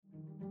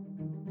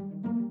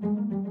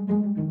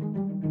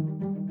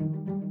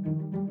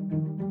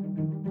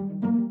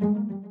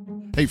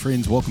Hey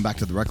friends, welcome back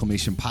to the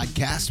Reclamation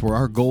Podcast, where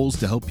our goal is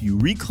to help you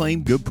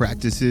reclaim good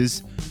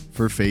practices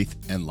for faith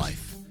and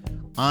life.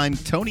 I'm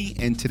Tony,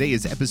 and today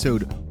is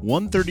episode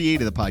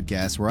 138 of the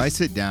podcast, where I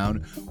sit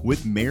down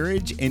with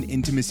marriage and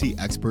intimacy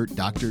expert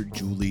Dr.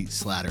 Julie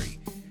Slattery.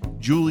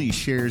 Julie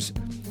shares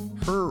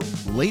her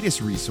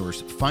latest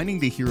resource, Finding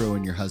the Hero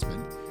in Your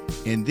Husband.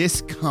 And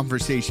this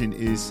conversation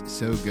is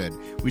so good.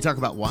 We talk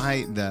about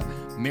why the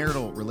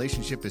marital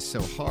relationship is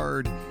so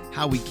hard,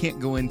 how we can't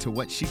go into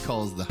what she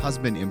calls the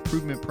husband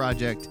improvement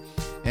project,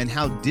 and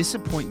how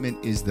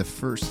disappointment is the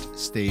first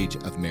stage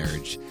of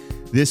marriage.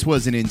 This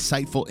was an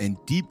insightful and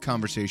deep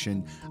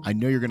conversation I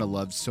know you're going to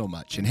love so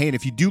much. And hey, and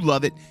if you do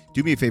love it,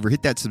 do me a favor,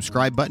 hit that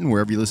subscribe button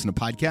wherever you listen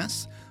to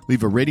podcasts,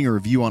 leave a rating or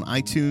review on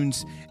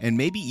iTunes, and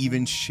maybe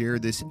even share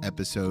this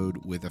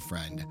episode with a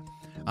friend.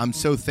 I'm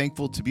so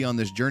thankful to be on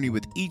this journey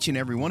with each and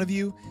every one of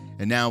you.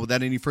 And now,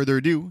 without any further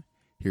ado,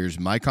 here's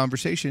my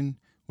conversation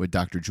with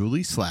Dr.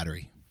 Julie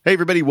Slattery. Hey,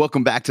 everybody.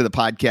 Welcome back to the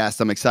podcast.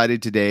 I'm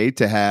excited today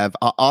to have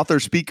author,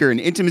 speaker,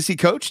 and intimacy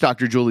coach,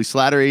 Dr. Julie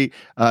Slattery.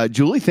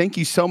 Julie, thank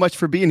you so much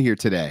for being here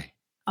today.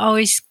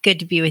 Always good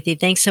to be with you.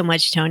 Thanks so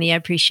much, Tony. I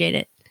appreciate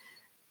it.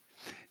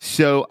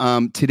 So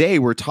today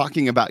we're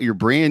talking about your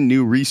brand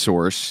new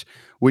resource,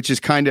 which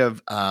is kind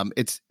of,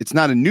 it's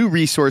not a new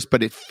resource,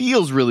 but it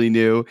feels really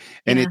new.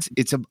 And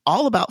it's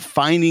all about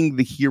finding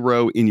the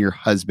hero in your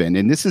husband.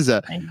 And this is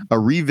a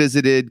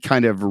revisited,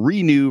 kind of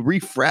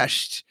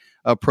refreshed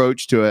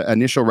approach to an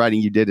initial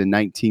writing you did in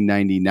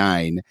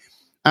 1999.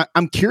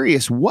 I'm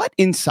curious, what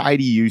inside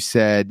of you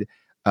said,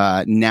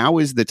 now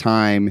is the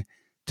time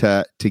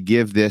to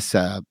give this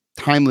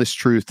timeless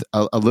truth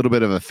a little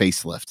bit of a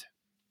facelift?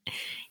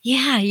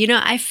 Yeah,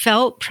 I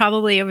felt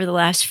probably over the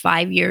last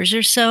 5 years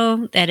or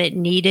so that it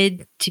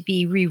needed to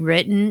be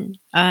rewritten.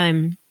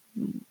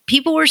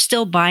 People were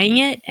still buying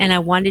it, and I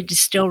wanted to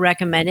still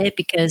recommend it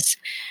because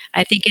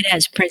I think it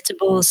has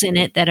principles in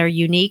it that are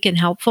unique and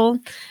helpful.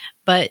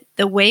 But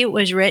the way it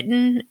was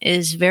written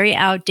is very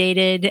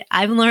outdated.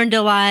 I've learned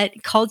a lot.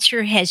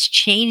 Culture has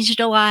changed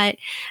a lot.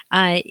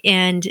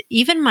 And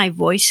even my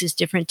voice is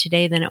different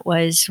today than it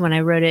was when I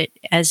wrote it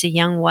as a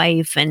young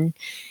wife and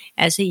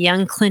as a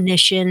young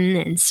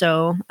clinician. And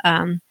so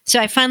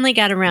I finally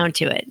got around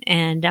to it,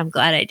 and I'm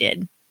glad I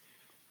did.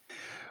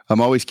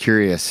 I'm always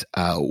curious,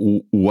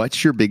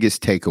 what's your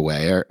biggest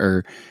takeaway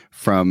or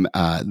from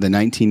the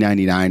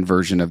 1999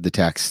 version of the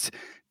text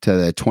to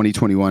the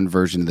 2021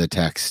 version of the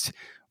text?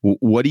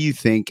 What do you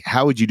think?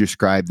 How would you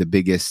describe the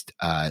biggest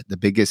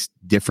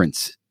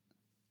difference?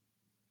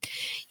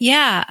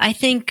 Yeah, I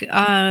think,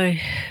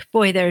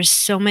 there's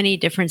so many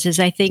differences.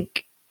 I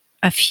think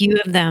a few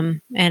of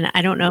them, and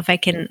I don't know if I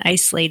can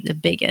isolate the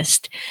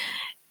biggest.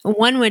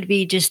 One would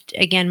be just,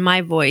 again,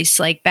 my voice.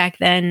 Like back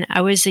then,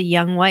 I was a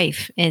young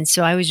wife, and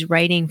so I was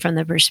writing from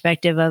the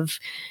perspective of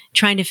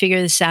trying to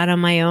figure this out on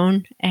my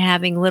own, and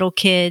having little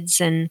kids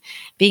and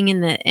being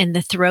in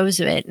the throes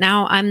of it.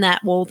 Now I'm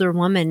that older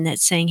woman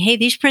that's saying, hey,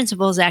 these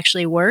principles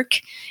actually work,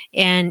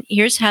 and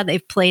here's how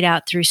they've played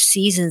out through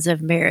seasons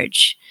of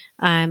marriage.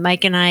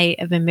 Mike and I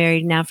have been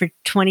married now for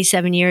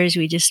 27 years.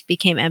 We just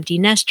became empty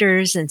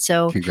nesters. And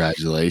so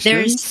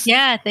congratulations.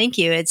 Thank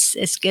you. It's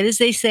as good as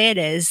they say it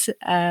is.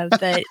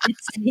 But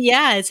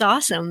it's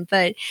awesome.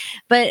 But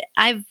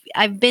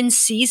I've been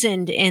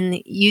seasoned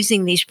in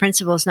using these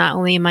principles, not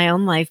only in my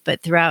own life,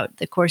 but throughout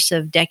the course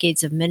of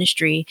decades of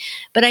ministry.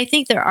 But I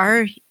think there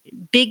are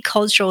big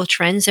cultural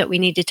trends that we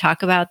need to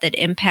talk about that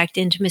impact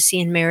intimacy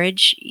and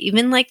marriage,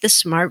 even like the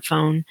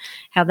smartphone,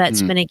 how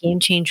that's been a game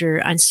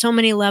changer on so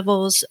many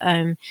levels,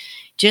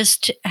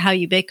 just how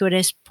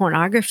ubiquitous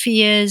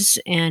pornography is,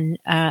 and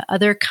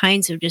other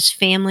kinds of just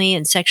family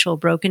and sexual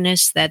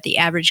brokenness that the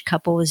average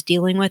couple is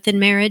dealing with in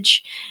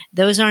marriage.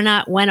 Those are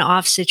not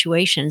one-off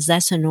situations.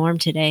 That's a norm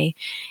today.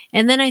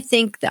 And then I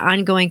think the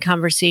ongoing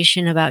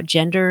conversation about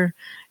gender,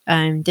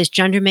 does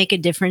gender make a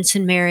difference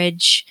in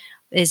marriage?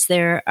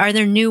 Are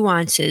there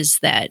nuances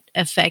that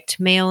affect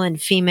male and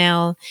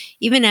female,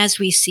 even as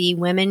we see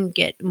women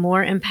get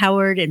more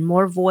empowered and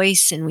more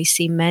voice, and we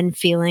see men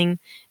feeling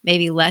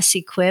maybe less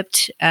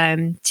equipped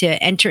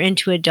to enter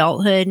into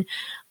adulthood?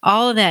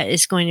 All of that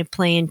is going to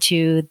play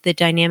into the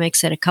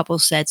dynamics that a couple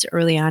sets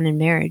early on in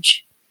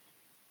marriage.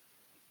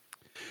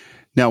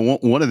 Now,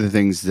 one of the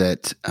things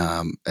that,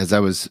 as I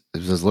was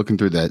looking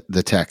through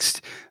the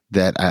text,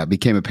 that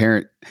became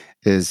apparent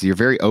is you're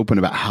very open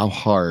about how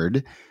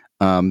hard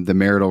the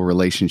marital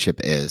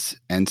relationship is.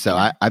 And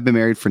so I've been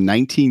married for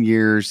 19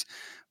 years.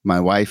 My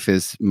wife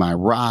is my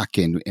rock,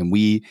 and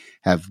we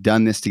have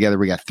done this together.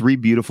 We got 3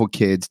 beautiful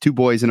kids, 2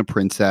 boys and a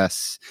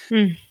princess.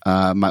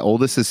 My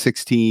oldest is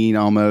 16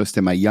 almost,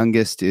 and my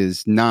youngest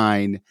is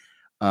 9.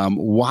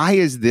 Why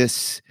is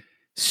this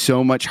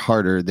so much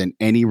harder than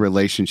any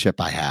relationship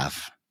I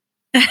have?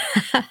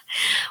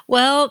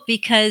 Well,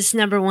 because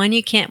number one,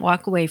 you can't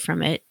walk away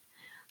from it.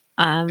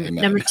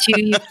 Number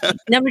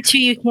two,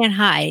 you can't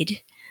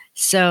hide.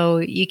 So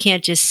you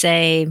can't just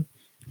say,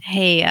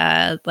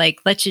 hey,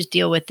 let's just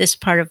deal with this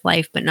part of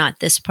life, but not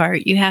this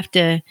part. You have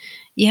to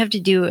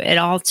do it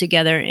all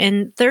together.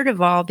 And third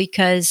of all,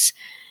 because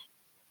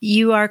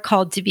you are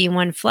called to be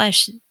one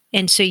flesh.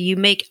 And so you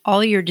make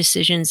all your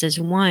decisions as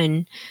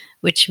one,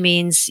 which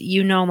means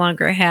you no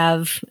longer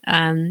have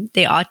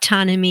the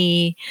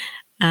autonomy,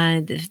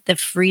 the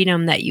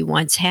freedom that you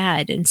once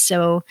had. And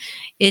so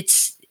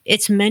it's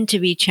meant to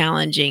be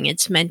challenging.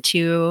 It's meant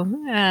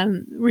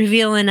to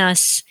reveal in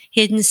us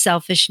hidden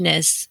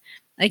selfishness,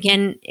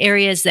 again,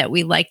 areas that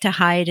we like to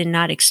hide and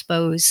not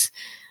expose.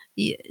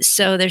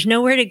 So there's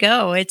nowhere to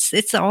go.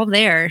 It's all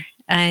there.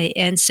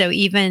 And so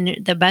even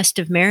the best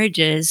of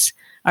marriages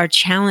are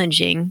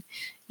challenging.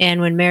 And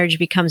when marriage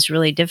becomes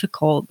really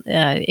difficult,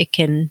 it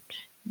can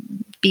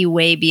be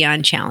way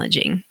beyond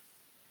challenging.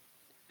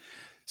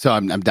 So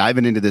I'm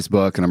diving into this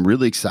book and I'm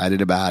really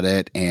excited about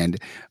it. And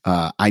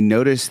I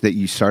noticed that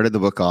you started the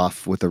book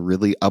off with a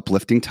really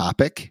uplifting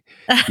topic.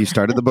 You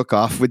started the book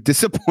off with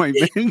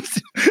disappointment.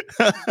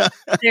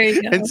 There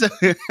you go. And so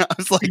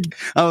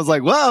I was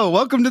like, whoa,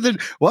 welcome to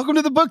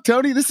the book,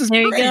 Tony. This is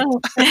there great. You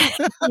go.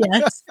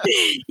 Yes.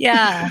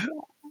 Yeah.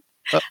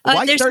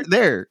 Why start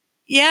there?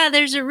 Yeah,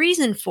 there's a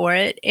reason for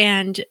it.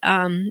 And,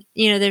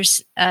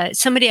 there's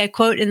somebody I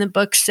quote in the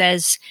book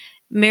says,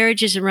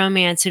 marriage is a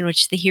romance in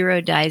which the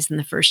hero dies in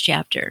the first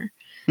chapter.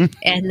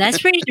 And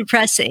that's pretty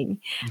depressing.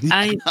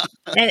 But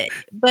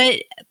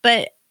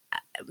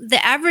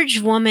the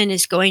average woman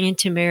is going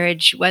into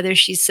marriage, whether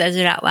she says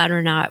it out loud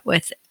or not,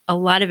 with a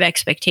lot of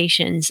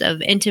expectations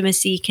of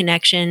intimacy,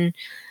 connection.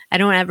 I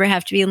don't ever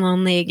have to be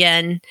lonely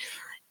again.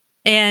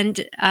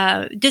 And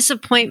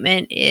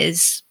disappointment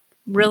is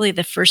really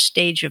the first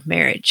stage of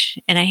marriage.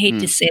 And I hate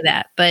to say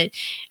that, but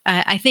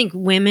I think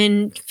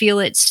women feel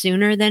it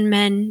sooner than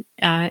men.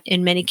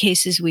 In many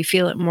cases, we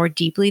feel it more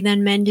deeply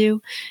than men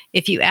do.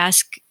 If you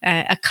ask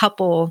a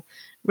couple,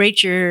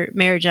 rate your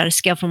marriage on a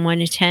scale from 1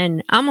 to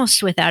 10,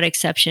 almost without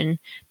exception,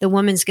 the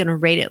woman's going to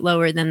rate it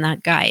lower than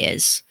that guy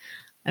is,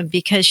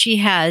 because she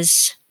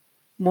has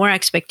more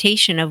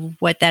expectation of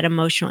what that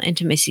emotional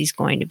intimacy is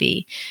going to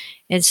be.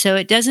 And so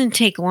it doesn't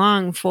take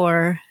long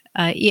for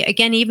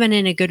again, even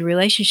in a good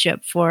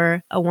relationship,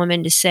 for a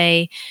woman to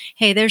say,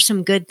 hey, there's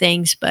some good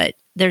things, but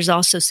there's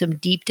also some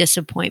deep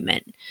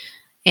disappointment.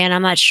 And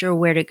I'm not sure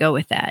where to go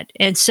with that.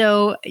 And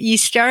so you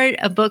start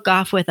a book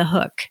off with a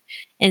hook.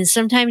 And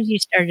sometimes you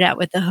start it out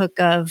with the hook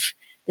of,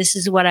 this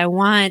is what I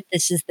want.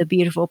 This is the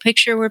beautiful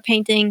picture we're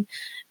painting.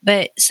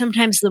 But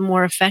sometimes the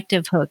more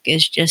effective hook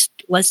is just,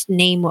 let's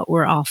name what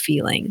we're all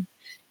feeling.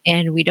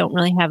 And we don't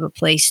really have a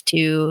place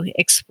to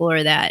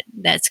explore that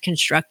that's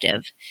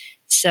constructive.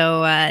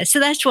 So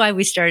that's why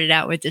we started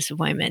out with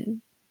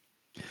disappointment.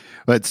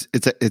 Well,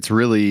 it's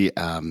really,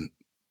 I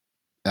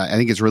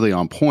think it's really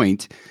on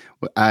point.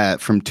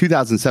 From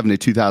 2007 to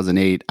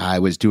 2008, I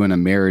was doing a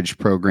marriage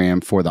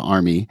program for the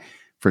Army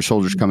for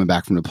soldiers coming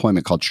back from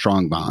deployment called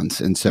Strong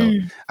Bonds. And so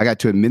I got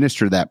to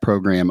administer that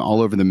program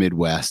all over the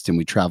Midwest, and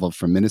we traveled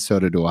from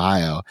Minnesota to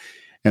Ohio.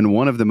 And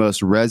one of the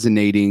most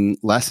resonating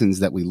lessons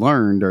that we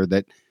learned are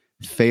that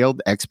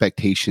failed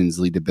expectations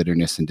lead to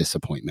bitterness and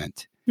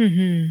disappointment.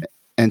 Mm-hmm.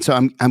 And so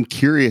I'm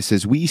curious,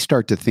 as we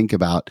start to think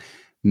about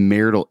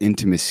marital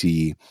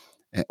intimacy,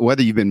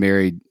 whether you've been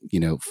married,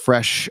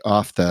 fresh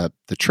off the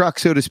truck,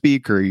 so to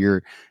speak, or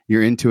you're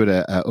into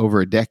it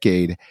over a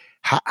decade,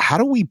 how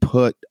do we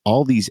put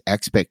all these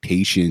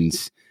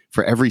expectations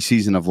for every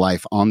season of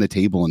life on the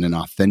table in an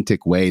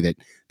authentic way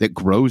that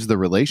grows the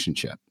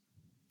relationship?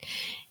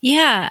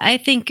 Yeah, I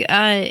think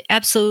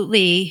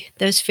absolutely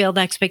those failed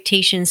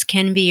expectations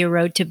can be a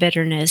road to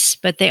bitterness,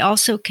 but they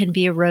also can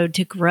be a road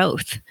to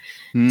growth.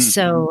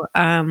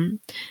 Mm-hmm.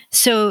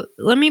 So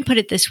let me put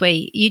it this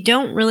way. You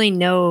don't really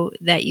know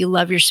that you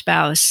love your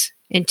spouse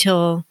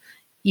until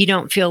you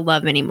don't feel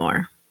love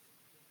anymore.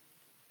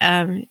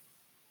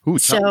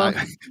 That's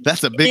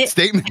a big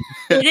statement.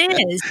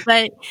 It is,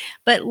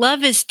 but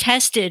love is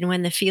tested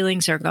when the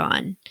feelings are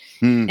gone.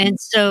 And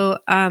so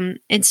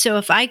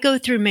if I go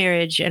through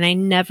marriage and I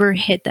never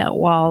hit that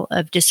wall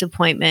of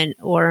disappointment,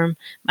 or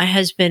my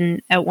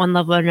husband at one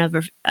level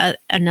or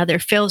another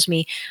fails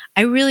me,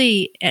 I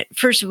really,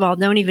 first of all,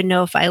 don't even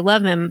know if I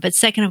love him. But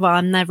second of all,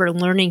 I'm never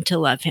learning to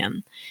love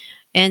him.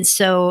 And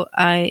so,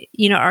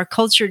 our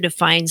culture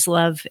defines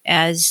love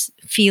as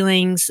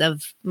feelings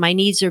of my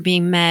needs are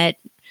being met.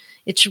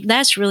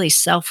 That's really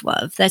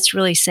self-love. That's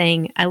really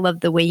saying, I love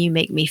the way you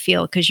make me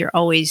feel because you're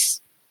always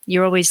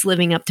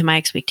living up to my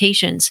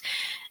expectations.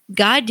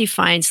 God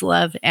defines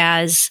love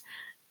as,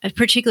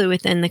 particularly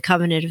within the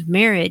covenant of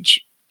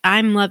marriage,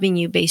 I'm loving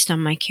you based on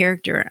my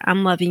character.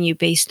 I'm loving you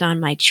based on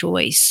my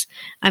choice.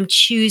 I'm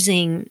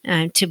choosing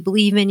to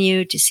believe in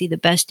you, to see the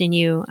best in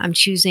you. I'm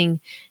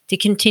choosing to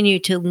continue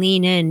to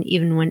lean in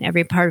even when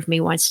every part of me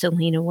wants to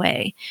lean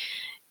away.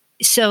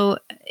 So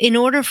in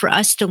order for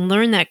us to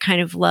learn that kind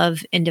of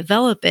love and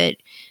develop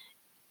it,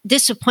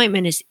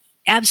 disappointment is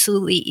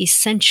absolutely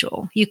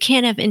essential. You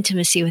can't have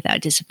intimacy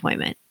without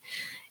disappointment.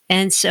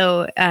 And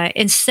so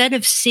instead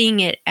of seeing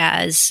it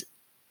as,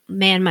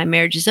 man, my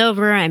marriage is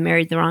over, I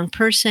married the wrong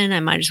person, I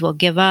might as well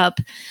give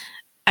up,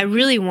 I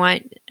really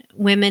want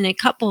women and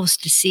couples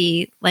to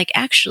see,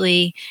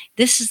 actually,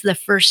 this is the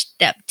first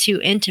step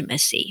to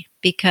intimacy,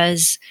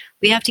 because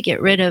we have to get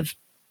rid of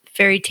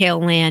fairy tale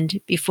land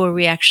before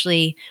we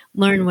actually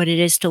learn what it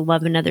is to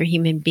love another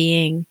human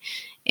being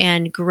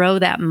and grow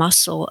that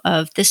muscle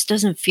of this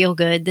doesn't feel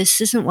good. This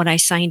isn't what I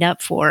signed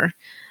up for.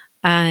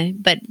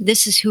 But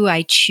this is who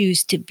I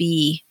choose to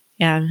be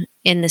in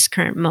this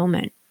current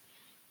moment.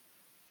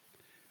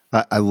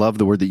 I love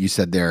the word that you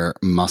said there,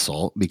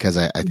 muscle, because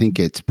I think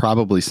it's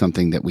probably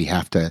something that we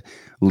have to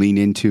lean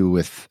into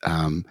with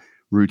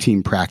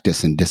routine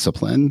practice and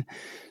discipline.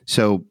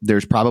 So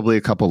there's probably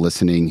a couple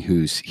listening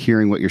who's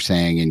hearing what you're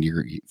saying and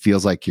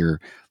feels like you're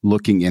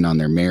looking in on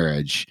their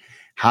marriage.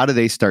 How do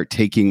they start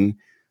taking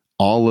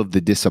all of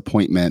the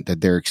disappointment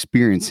that they're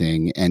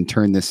experiencing and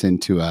turn this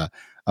into a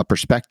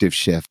perspective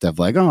shift of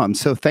like, oh, I'm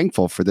so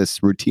thankful for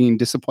this routine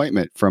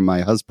disappointment from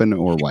my husband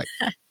or wife?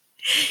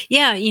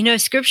 Yeah,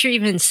 scripture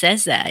even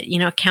says that,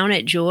 count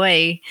it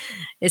joy.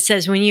 It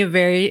says when you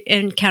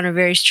encounter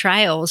various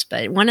trials,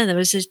 but one of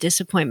those is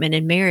disappointment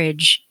in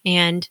marriage.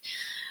 And,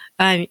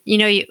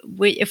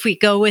 if we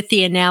go with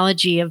the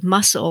analogy of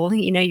muscle,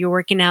 you're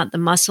working out the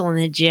muscle in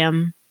the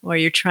gym or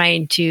you're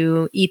trying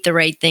to eat the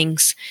right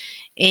things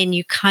and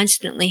you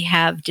constantly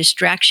have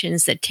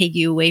distractions that take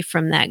you away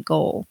from that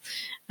goal.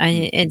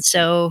 And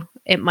so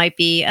it might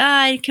be,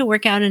 I can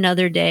work out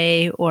another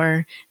day,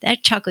 or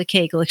that chocolate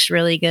cake looks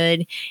really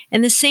good.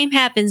 And the same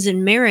happens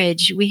in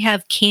marriage. We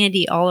have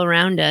candy all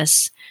around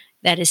us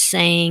that is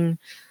saying,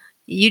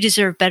 you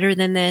deserve better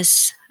than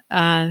this.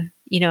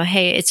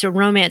 Hey, it's a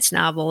romance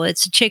novel.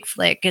 It's a chick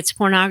flick. It's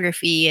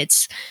pornography.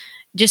 It's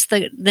just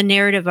the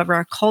narrative of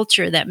our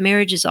culture that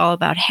marriage is all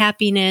about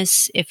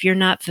happiness. If you're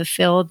not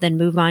fulfilled, then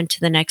move on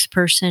to the next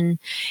person.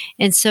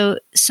 And so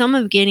some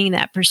of getting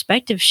that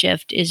perspective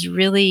shift is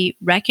really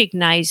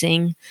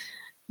recognizing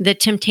the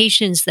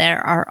temptations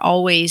that are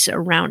always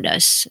around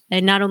us,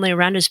 and not only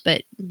around us,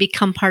 but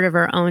become part of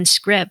our own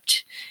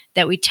script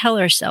that we tell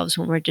ourselves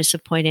when we're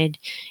disappointed.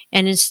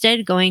 And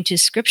instead going to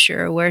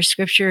scripture, where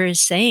scripture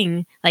is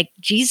saying, like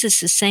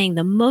Jesus is saying,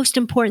 the most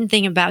important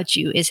thing about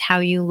you is how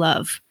you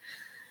love.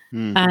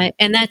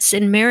 And that's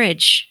in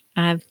marriage,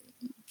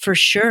 for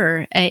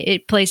sure.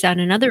 It plays out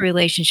in other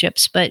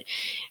relationships. But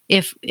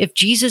if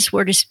Jesus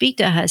were to speak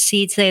to us,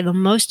 he'd say the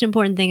most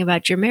important thing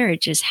about your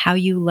marriage is how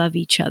you love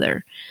each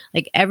other.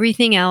 Like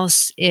everything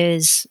else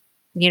is,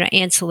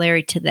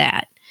 ancillary to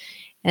that.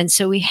 And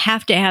so we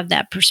have to have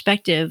that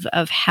perspective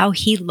of how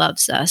he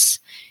loves us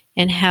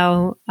and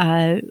how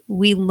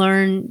we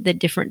learn the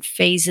different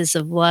phases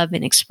of love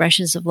and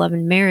expressions of love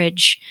in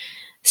marriage.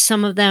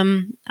 Some of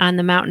them on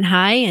the mountain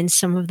high, and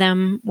some of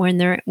them when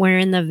we're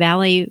in the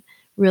valley,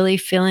 really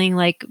feeling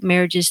like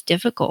marriage is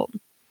difficult.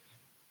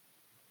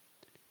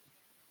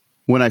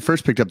 When I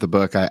first picked up the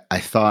book, I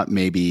thought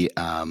maybe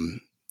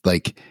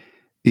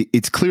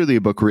it's clearly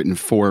a book written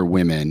for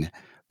women,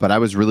 but I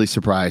was really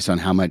surprised on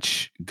how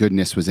much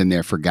goodness was in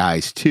there for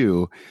guys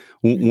too.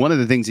 One of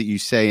the things that you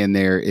say in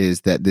there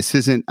is that this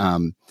isn't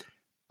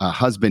a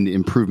husband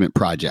improvement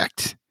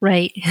project.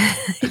 Right.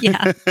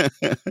 Yeah.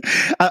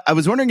 I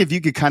was wondering if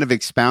you could kind of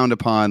expound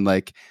upon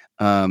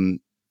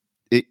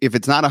if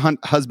it's not a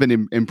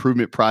husband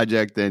improvement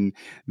project,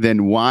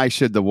 then why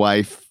should the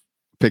wife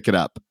pick it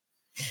up?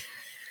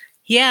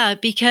 Yeah,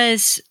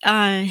 because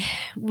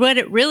what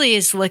it really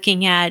is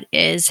looking at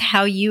is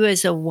how you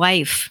as a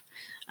wife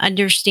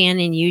understand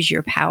and use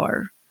your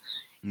power.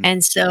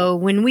 And so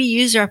when we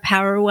use our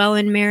power well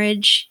in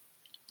marriage,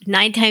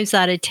 9 times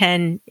out of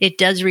 10, it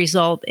does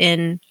result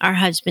in our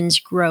husbands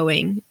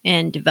growing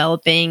and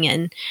developing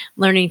and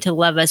learning to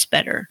love us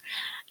better.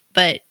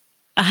 But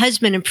a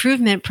husband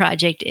improvement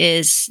project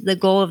is the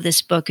goal of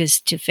this book is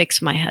to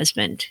fix my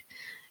husband.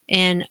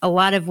 And a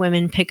lot of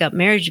women pick up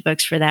marriage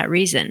books for that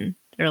reason.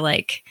 They're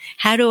like,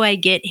 how do I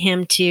get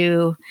him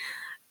to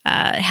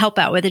help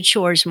out with the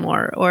chores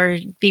more, or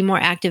be more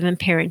active in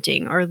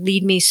parenting, or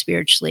lead me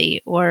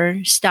spiritually, or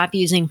stop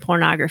using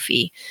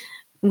pornography?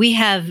 We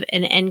have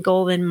an end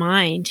goal in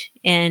mind,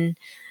 and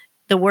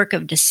the work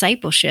of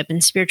discipleship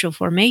and spiritual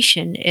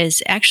formation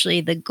is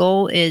actually the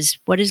goal is,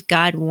 what does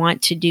God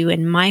want to do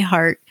in my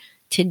heart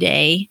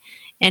today?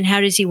 And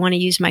how does he want to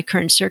use my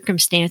current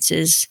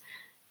circumstances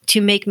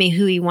to make me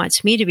who he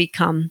wants me to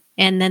become?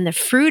 And then the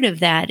fruit of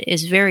that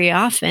is very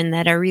often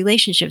that our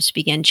relationships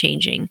begin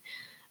changing.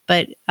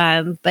 But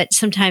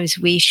sometimes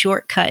we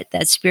shortcut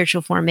that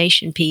spiritual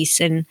formation piece,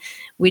 and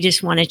we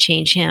just want to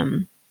change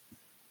him.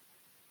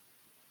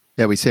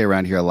 Yeah, we say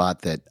around here a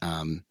lot that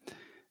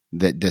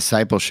that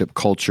discipleship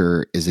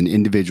culture is an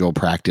individual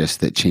practice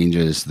that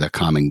changes the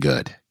common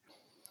good.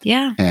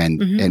 Yeah, and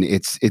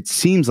it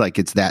seems like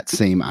it's that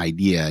same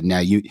idea. Now,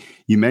 you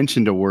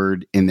mentioned a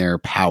word in there,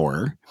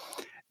 power.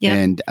 Yep.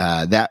 And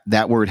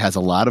that word has a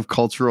lot of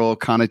cultural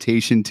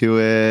connotation to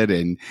it.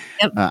 And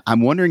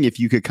I'm wondering if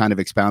you could kind of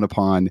expound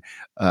upon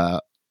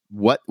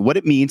what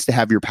it means to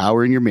have your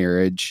power in your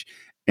marriage,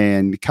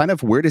 and kind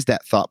of where does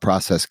that thought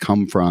process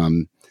come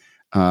from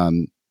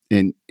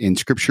in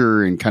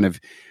scripture, and kind of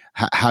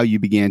how you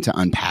began to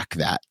unpack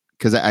that.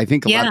 Because I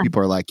think a lot of people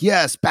are like,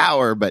 yes,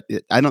 power, but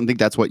I don't think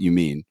that's what you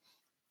mean.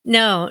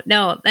 No,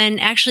 no. And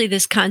actually,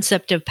 this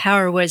concept of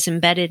power was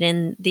embedded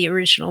in the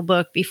original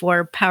book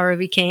before power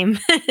became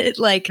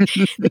like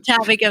the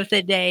topic of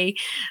the day.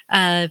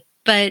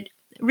 But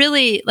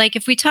really, like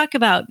if we talk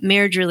about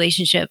marriage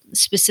relationship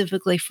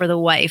specifically for the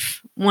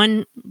wife,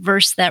 one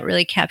verse that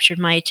really captured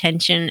my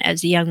attention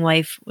as a young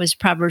wife was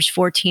Proverbs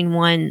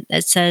 14:1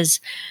 that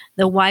says,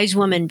 "The wise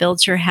woman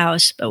builds her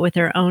house, but with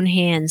her own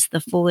hands, the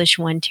foolish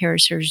one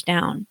tears hers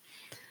down."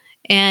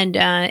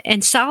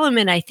 And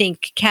Solomon, I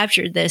think,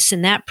 captured this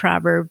in that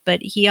proverb,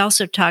 but he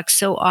also talks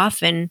so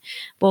often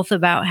both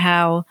about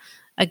how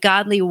a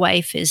godly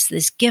wife is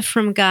this gift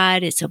from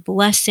God, it's a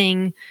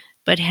blessing,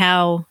 but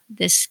how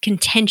this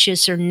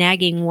contentious or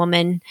nagging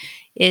woman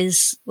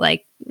is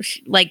like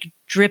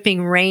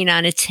dripping rain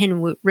on a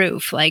tin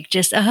roof, like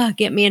just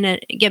get me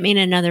in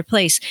another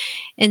place.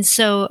 And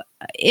so,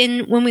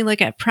 in when we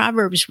look at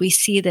Proverbs, we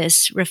see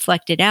this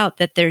reflected out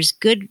that there's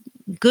good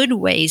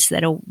ways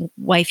that a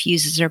wife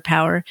uses her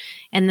power,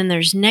 and then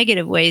there's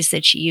negative ways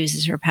that she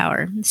uses her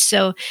power.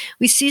 So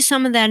we see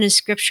some of that in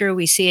scripture.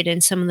 We see it in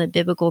some of the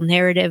biblical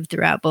narrative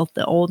throughout both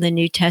the Old and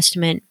New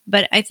Testament.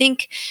 But I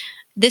think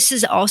this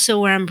is also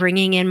where I'm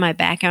bringing in my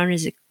background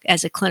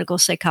as a clinical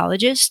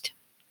psychologist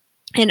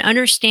and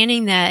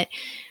understanding that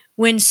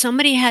when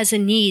somebody has a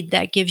need,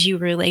 that gives you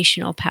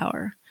relational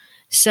power.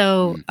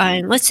 So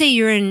let's say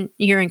you're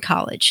in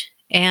college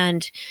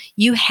and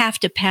you have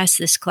to pass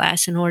this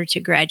class in order to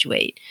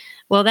graduate.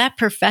 Well, that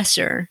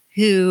professor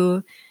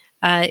who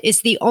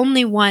is the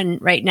only one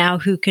right now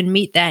who can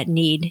meet that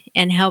need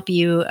and help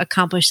you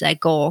accomplish that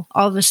goal,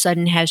 all of a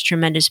sudden has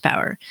tremendous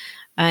power.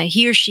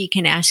 He or she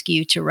can ask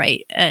you to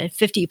write a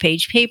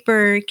 50-page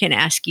paper, can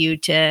ask you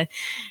to,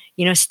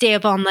 stay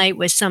up all night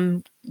with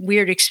some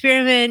weird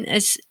experiment.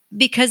 It's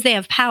because they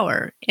have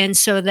power. And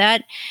so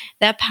that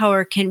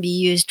power can be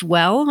used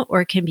well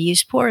or can be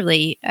used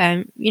poorly.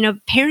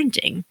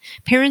 Parenting.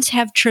 Parents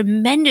have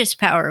tremendous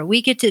power.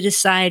 We get to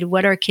decide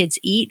what our kids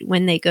eat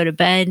when they go to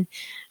bed,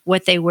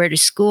 what they wear to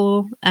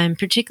school,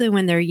 particularly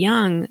when they're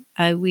young.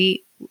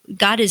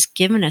 God has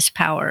given us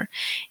power.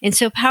 And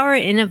so power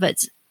in of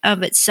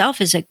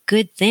itself is a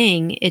good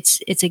thing.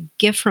 It's a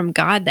gift from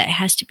God that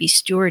has to be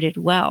stewarded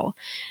well.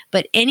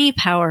 But any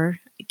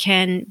power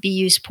can be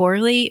used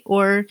poorly,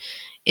 or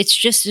it's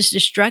just as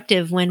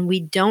destructive when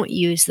we don't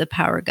use the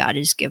power God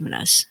has given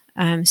us.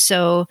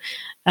 So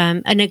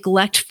a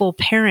neglectful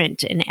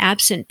parent, an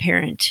absent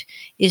parent,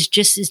 is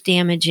just as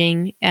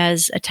damaging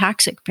as a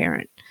toxic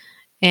parent.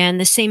 And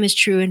the same is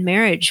true in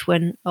marriage.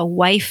 When a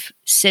wife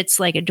sits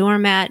like a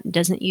doormat,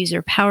 doesn't use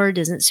her power,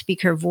 doesn't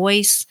speak her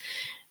voice,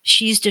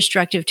 she's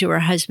destructive to her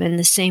husband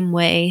the same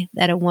way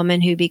that a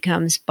woman who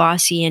becomes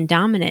bossy and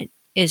dominant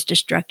is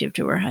destructive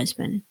to her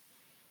husband.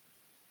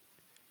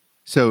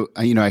 So,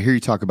 I hear you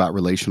talk about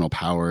relational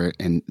power,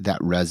 and that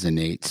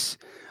resonates.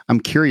 I'm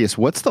curious,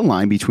 what's the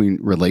line between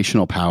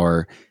relational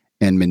power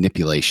and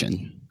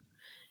manipulation?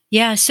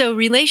 Yeah, so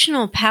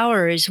relational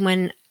power is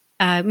when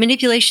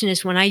manipulation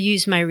is when I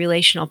use my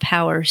relational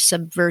power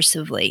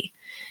subversively.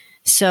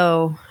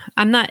 So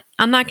I'm not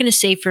going to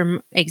say,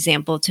 for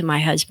example, to my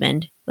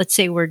husband, let's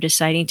say we're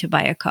deciding to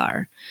buy a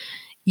car.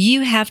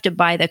 You have to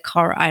buy the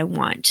car I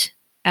want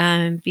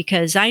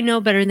because I know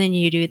better than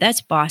you do.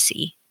 That's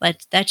bossy.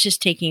 That's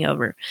just taking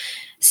over.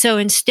 So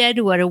instead,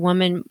 what a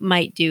woman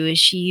might do is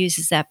she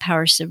uses that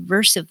power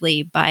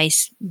subversively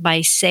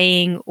by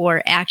saying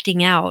or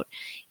acting out,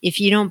 if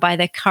you don't buy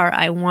the car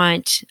I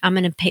want, I'm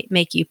going to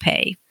make you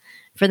pay.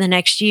 For the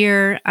next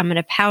year, I'm going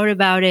to pout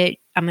about it.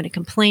 I'm going to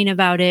complain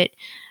about it.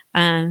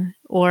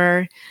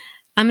 Or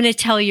I'm going to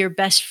tell your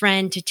best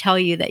friend to tell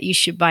you that you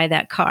should buy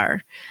that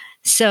car.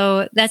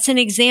 So that's an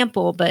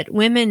example, but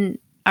women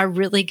are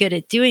really good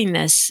at doing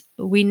this.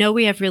 We know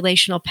we have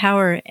relational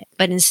power,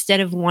 but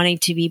instead of wanting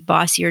to be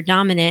bossy or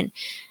dominant,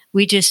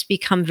 we just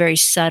become very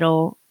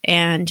subtle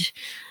and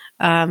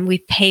we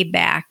pay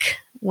back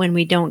when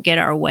we don't get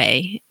our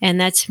way. And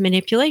that's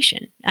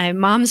manipulation.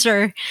 Moms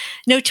are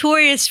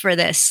notorious for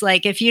this.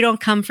 Like, if you don't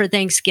come for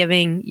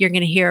Thanksgiving, you're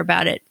going to hear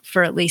about it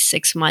for at least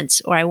 6 months,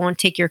 or I won't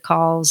take your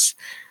calls,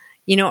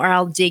 or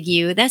I'll dig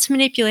you. That's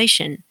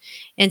manipulation.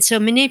 And so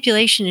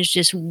manipulation is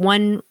just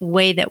one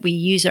way that we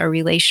use our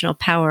relational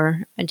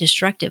power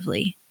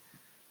destructively.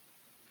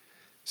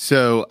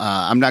 So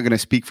I'm not going to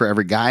speak for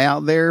every guy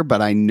out there,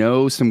 but I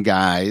know some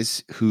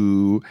guys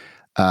who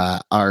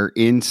are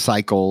in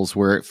cycles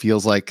where it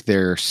feels like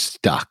they're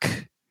stuck.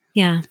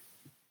 Yeah.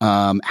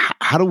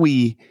 How do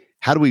we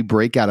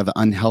break out of the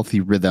unhealthy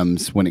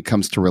rhythms when it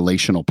comes to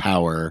relational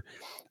power?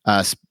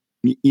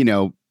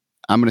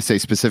 I'm going to say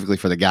specifically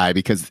for the guy,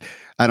 because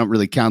I don't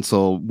really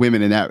counsel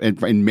women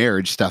in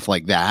marriage stuff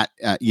like that.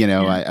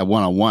 I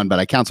one-on-one, but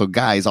I counsel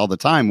guys all the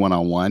time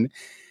one-on-one.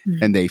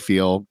 Mm-hmm.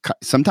 And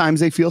sometimes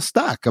they feel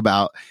stuck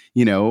about,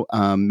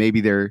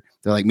 maybe they're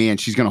like, man,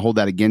 she's going to hold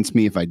that against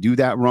me if I do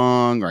that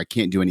wrong, or I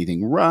can't do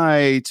anything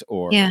right.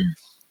 Or,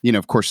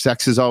 of course,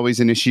 sex is always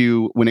an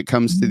issue when it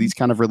comes to these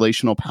kind of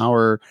relational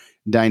power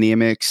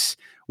dynamics.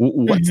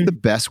 What's the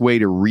best way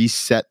to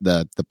reset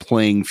the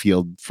playing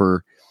field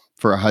for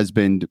a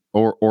husband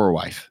or a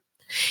wife?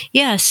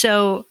 Yeah.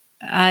 So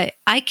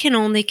I can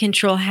only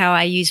control how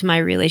I use my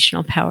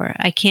relational power.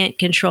 I can't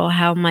control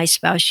how my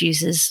spouse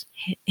uses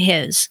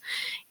his.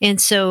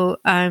 And so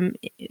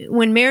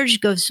when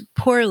marriage goes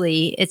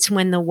poorly, it's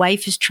when the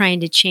wife is trying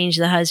to change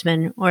the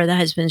husband or the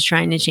husband's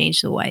trying to change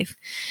the wife.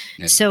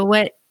 And So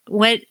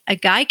what a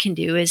guy can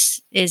do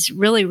is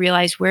really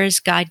realize, where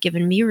has God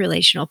given me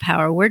relational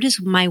power? Where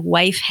does my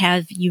wife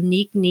have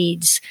unique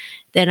needs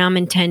that I'm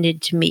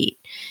intended to meet?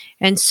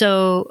 And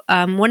so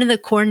one of the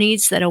core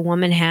needs that a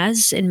woman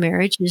has in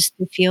marriage is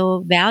to feel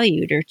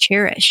valued or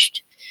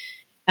cherished.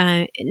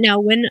 Now,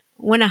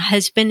 when a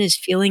husband is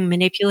feeling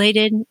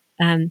manipulated,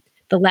 the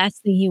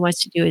last thing he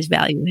wants to do is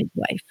value his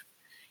wife,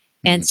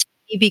 and Mhm. so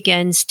he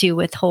begins to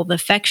withhold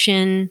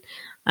affection,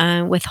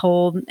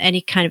 withhold any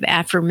kind of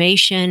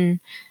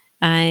affirmation,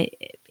 uh,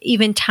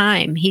 even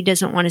time. He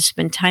doesn't want to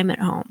spend time at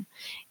home.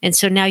 And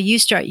so now you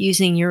start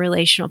using your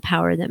relational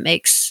power that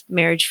makes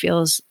marriage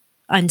feels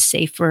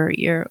unsafe for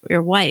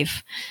your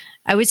wife.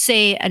 I would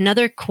say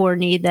another core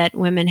need that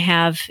women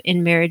have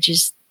in marriage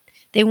is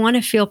they want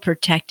to feel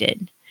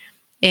protected.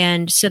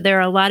 And so there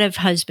are a lot of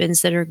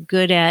husbands that are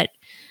good at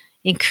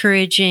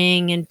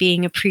encouraging and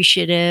being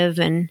appreciative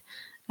and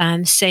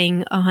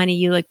saying, "Oh, honey,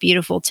 you look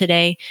beautiful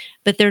today,"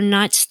 but they're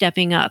not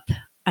stepping up,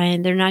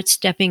 and they're not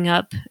stepping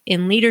up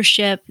in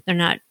leadership. They're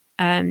not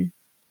um,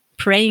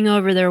 praying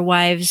over their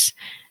wives.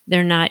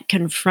 They're not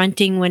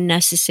confronting when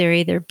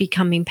necessary. They're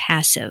becoming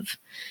passive.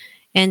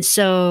 And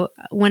so,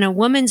 when a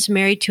woman's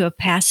married to a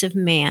passive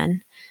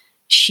man,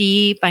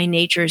 she by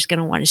nature is going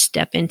to want to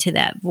step into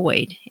that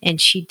void, and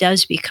she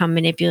does become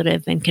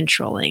manipulative and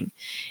controlling.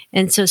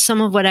 And so some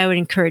of what I would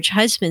encourage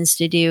husbands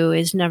to do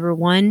is, number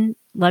one,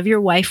 love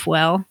your wife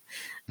well,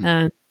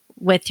 uh,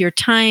 with your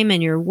time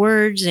and your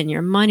words and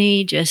your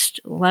money. Just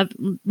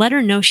let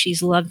her know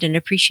she's loved and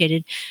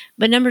appreciated.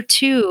 But number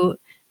two,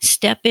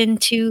 step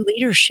into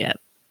leadership.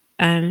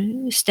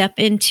 Step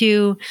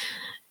into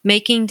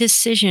making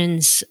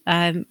decisions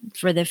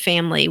for the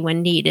family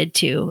when needed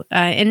to.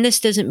 And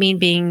this doesn't mean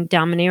being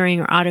domineering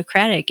or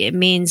autocratic. It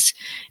means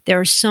there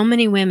are so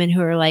many women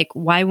who are like,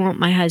 why won't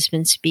my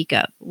husband speak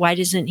up? Why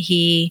doesn't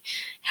he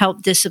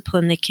help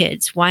discipline the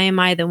kids? Why am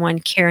I the one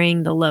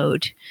carrying the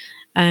load?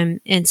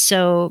 And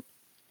so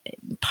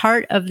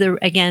part of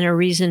again, a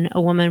reason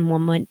a woman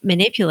will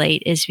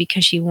manipulate is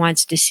because she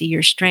wants to see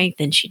your strength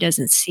and she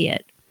doesn't see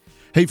it.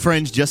 Hey,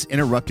 friends, just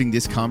interrupting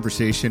this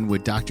conversation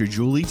with Dr.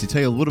 Julie to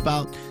tell you a little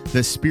about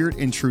the Spirit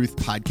and Truth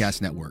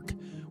Podcast Network.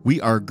 We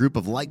are a group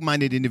of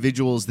like-minded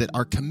individuals that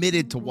are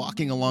committed to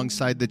walking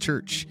alongside the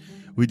church.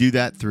 We do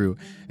that through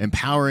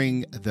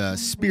empowering the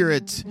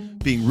Spirit,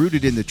 being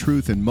rooted in the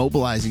truth, and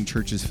mobilizing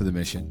churches for the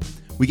mission.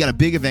 We got a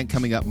big event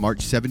coming up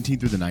March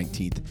 17th through the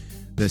 19th,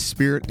 the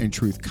Spirit and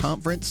Truth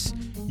Conference.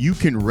 You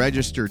can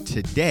register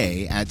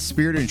today at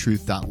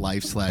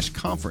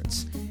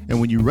spiritandtruth.life/conference.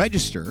 And when you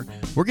register,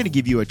 we're going to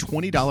give you a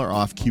 $20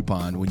 off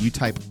coupon when you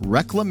type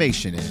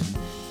reclamation in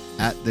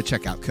at the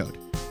checkout code.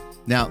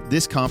 Now,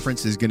 this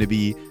conference is going to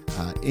be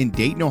in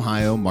Dayton,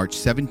 Ohio, March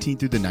 17th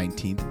through the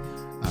 19th,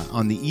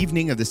 on the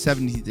evening of the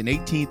 17th and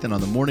 18th, and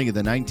on the morning of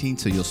the 19th.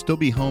 So you'll still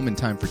be home in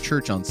time for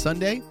church on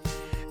Sunday.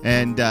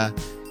 And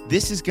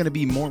this is going to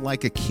be more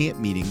like a camp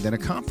meeting than a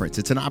conference.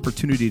 It's an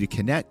opportunity to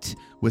connect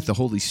with the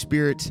Holy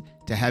Spirit,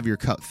 to have your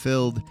cup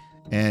filled,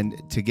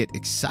 and to get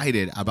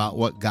excited about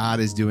what God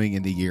is doing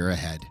in the year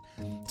ahead.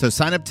 So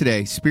sign up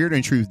today,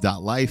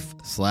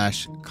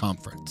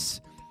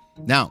 spiritandtruth.life/conference.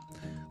 Now,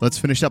 let's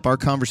finish up our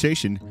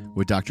conversation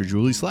with Dr.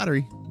 Julie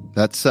Slattery.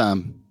 That's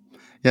a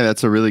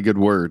really good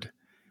word.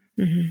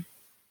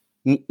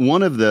 Mm-hmm.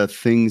 One of the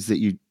things that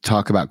you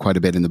talk about quite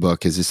a bit in the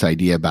book is this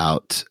idea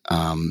about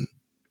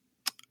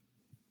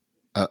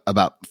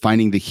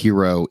finding the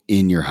hero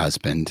in your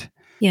husband.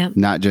 Yeah.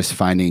 Not just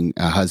finding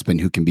a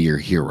husband who can be your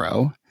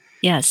hero.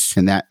 Yes.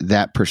 And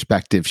that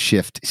perspective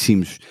shift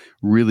seems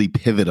really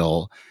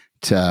pivotal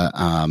to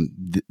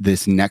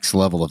this next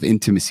level of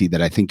intimacy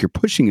that I think you're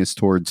pushing us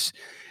towards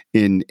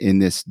in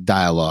this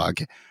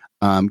dialogue.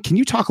 Can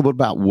you talk a little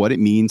about what it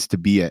means to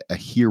be a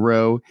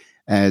hero,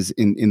 as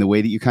in the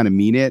way that you kind of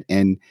mean it,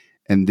 and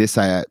this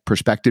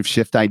perspective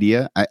shift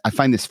idea? I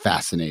find this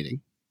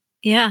fascinating.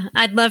 Yeah,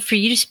 I'd love for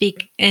you to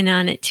speak in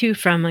on it too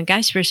from a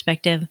guy's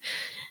perspective.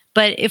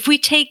 But if we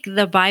take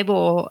the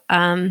Bible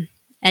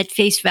at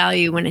face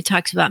value when it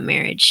talks about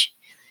marriage,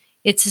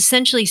 it's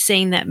essentially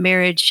saying that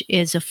marriage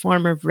is a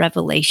form of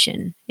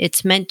revelation.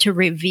 It's meant to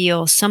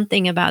reveal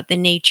something about the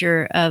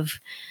nature of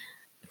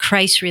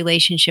Christ's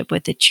relationship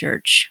with the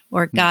church,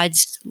 or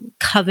God's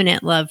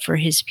covenant love for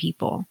his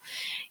people.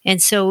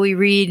 And so we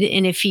read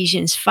in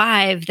Ephesians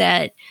 5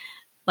 that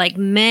like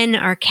men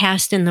are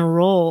cast in the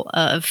role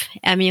of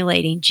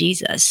emulating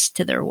Jesus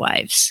to their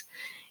wives.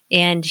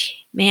 And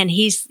man,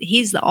 he's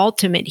the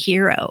ultimate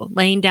hero,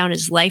 laying down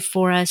his life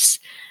for us,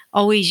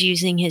 always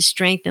using his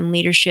strength and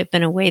leadership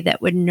in a way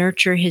that would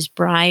nurture his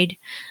bride.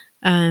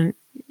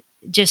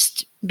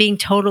 Just being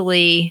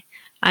totally,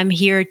 I'm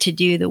here to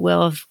do the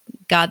will of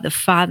God the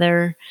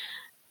Father,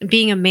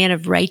 being a man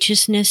of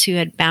righteousness who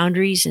had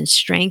boundaries and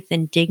strength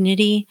and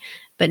dignity,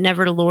 but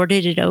never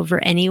lorded it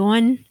over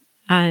anyone.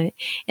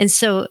 And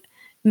so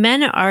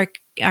men are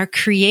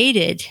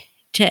created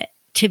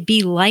to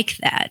be like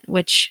that,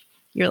 which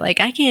you're like,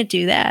 I can't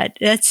do that.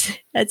 That's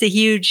a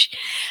huge,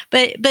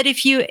 but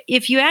if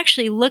you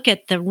actually look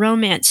at the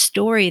romance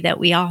story that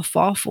we all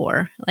fall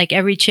for, like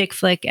every chick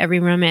flick,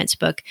 every romance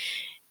book,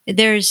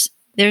 there's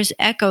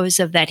echoes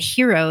of that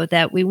hero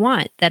that we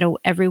want, that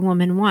every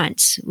woman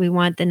wants. We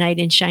want the knight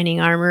in shining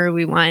armor.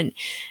 We want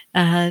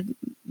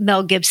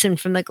Mel Gibson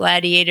from The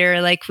Gladiator.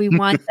 Like we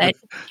want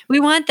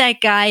that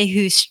guy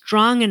who's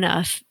strong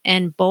enough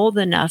and bold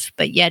enough,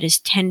 but yet is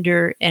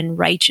tender and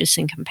righteous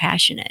and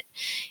compassionate.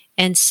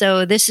 And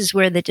so this is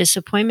where the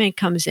disappointment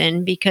comes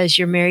in, because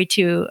you're married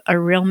to a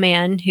real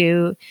man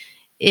who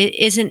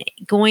isn't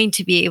going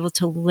to be able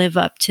to live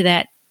up to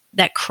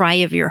that cry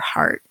of your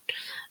heart.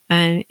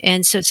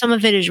 And so some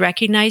of it is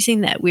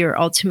recognizing that we are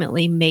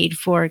ultimately made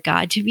for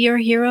God to be our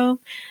hero,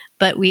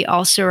 but we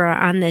also are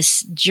on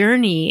this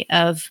journey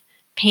of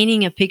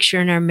painting a picture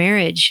in our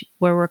marriage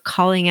where we're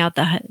calling out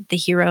the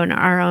hero in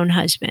our own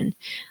husband,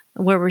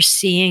 where we're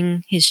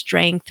seeing his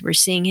strength, we're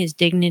seeing his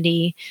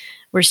dignity,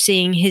 we're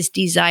seeing his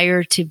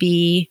desire to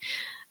be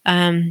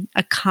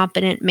a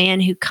competent man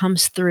who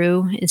comes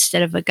through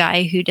instead of a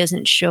guy who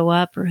doesn't show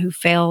up or who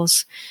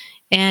fails.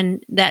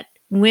 And that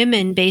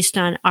women, based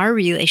on our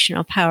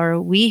relational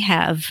power, we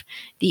have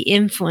the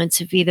influence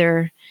of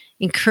either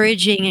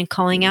encouraging and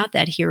calling out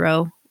that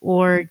hero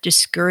or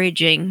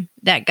discouraging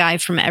that guy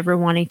from ever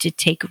wanting to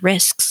take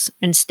risks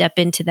and step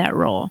into that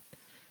role.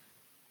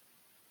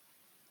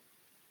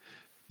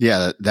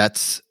 Yeah,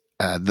 that's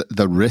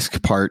the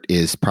risk part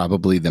is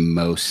probably the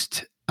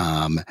most,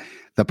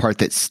 the part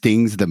that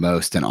stings the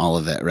most in all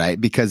of it, right?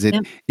 Because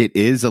it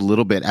is a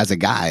little bit, as a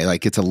guy,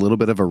 like it's a little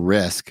bit of a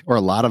risk, or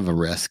a lot of a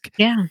risk,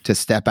 to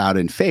step out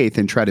in faith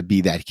and try to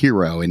be that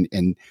hero.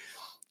 And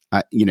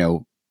you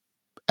know,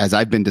 as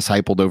I've been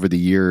discipled over the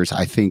years,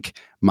 I think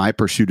my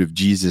pursuit of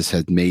Jesus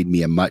has made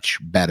me a much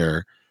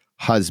better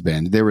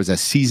husband. There was a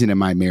season in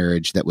my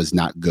marriage that was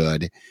not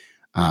good.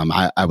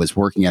 I was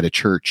working at a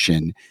church,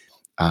 and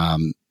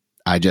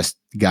I just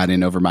got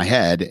in over my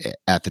head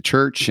at the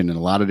church and in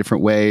a lot of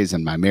different ways.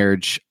 And my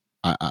marriage,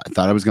 I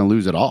thought I was going to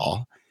lose it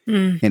all.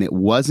 And it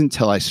wasn't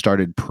until I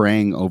started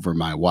praying over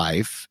my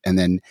wife and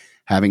then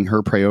having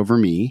her pray over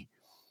me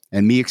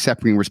and me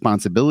accepting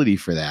responsibility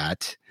for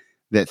that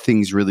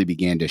things really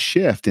began to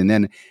shift. And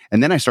then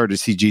I started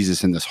to see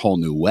Jesus in this whole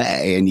new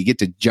way. And you get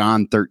to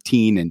John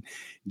 13, and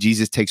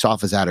Jesus takes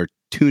off his outer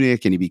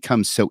tunic and he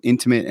becomes so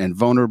intimate and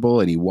vulnerable,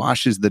 and he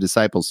washes the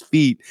disciples'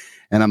 feet.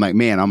 And I'm like,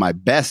 man, on my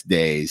best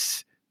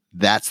days,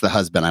 that's the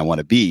husband I want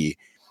to be.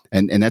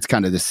 And that's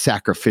kind of the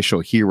sacrificial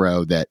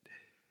hero that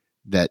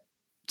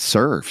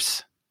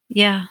serves.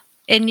 Yeah.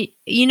 And,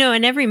 you know,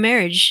 in every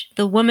marriage,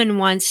 the woman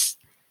wants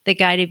the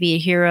guy to be a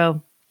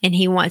hero and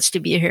he wants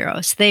to be a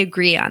hero. So they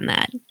agree on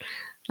that.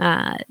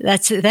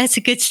 That's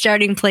a good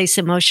starting place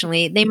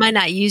emotionally. They might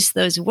not use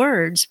those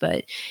words,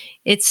 but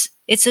it's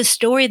a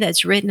story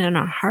that's written in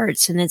our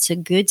hearts, and it's a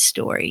good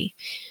story.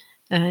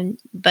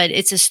 But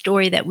it's a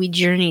story that we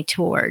journey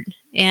toward.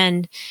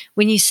 And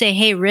when you say,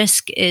 hey,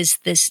 risk is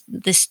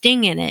the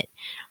sting in it,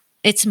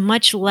 it's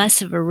much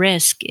less of a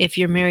risk if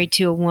you're married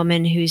to a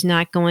woman who's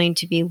not going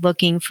to be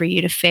looking for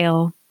you to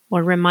fail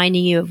or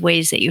reminding you of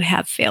ways that you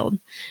have failed,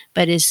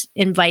 but is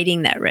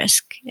inviting that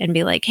risk and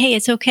be like, hey,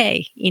 it's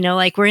okay. You know,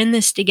 like, we're in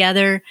this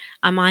together.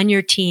 I'm on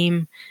your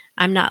team.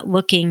 I'm not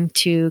looking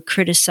to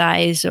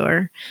criticize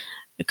or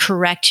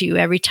correct you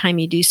every time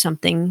you do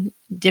something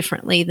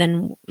differently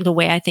than the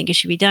way I think it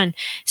should be done.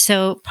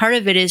 So part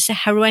of it is,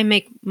 how do I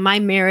make my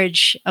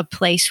marriage a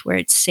place where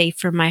it's safe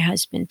for my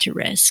husband to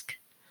risk?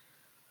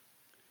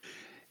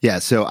 Yeah,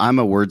 so I'm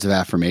a words of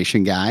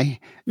affirmation guy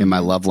in my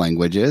love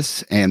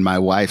languages, and my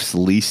wife's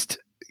least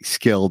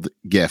skilled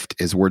gift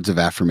is words of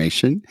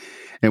affirmation.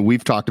 And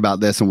we've talked about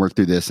this and worked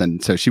through this,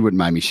 and so she wouldn't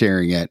mind me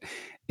sharing it.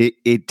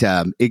 It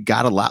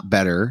got a lot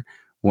better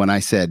when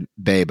I said,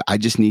 babe, I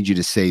just need you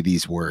to say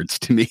these words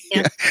to me.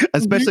 Yeah.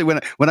 Especially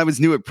when I was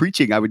new at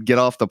preaching, I would get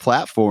off the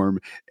platform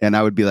and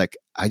I would be like,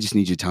 I just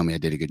need you to tell me I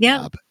did a good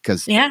job,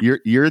 because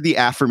you're the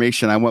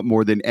affirmation I want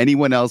more than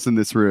anyone else in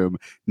this room.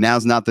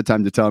 Now's not the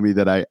time to tell me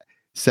that I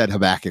said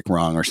Habakkuk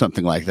wrong or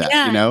something like that,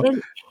 you know?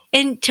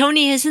 And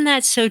Tony, isn't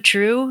that so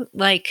true?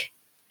 Like,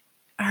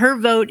 her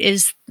vote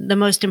is the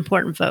most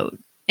important vote.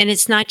 And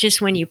it's not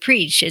just when you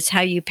preach, it's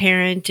how you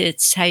parent,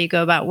 it's how you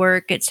go about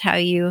work, it's how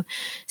you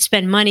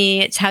spend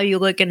money, it's how you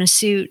look in a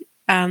suit.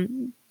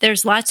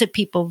 There's lots of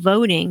people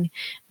voting,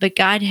 but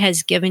God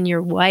has given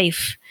your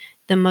wife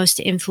the most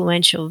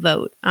influential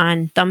vote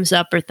on thumbs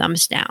up or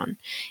thumbs down.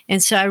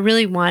 And so I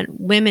really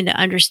want women to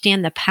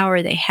understand the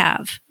power they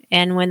have.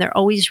 And when they're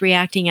always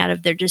reacting out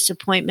of their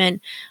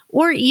disappointment,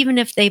 or even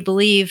if they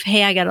believe,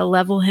 hey, I got to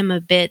level him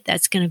a bit,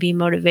 that's going to be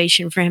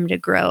motivation for him to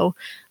grow.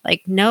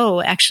 Like,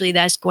 no, actually,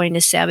 that's going to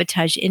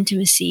sabotage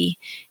intimacy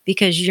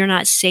because you're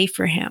not safe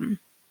for him.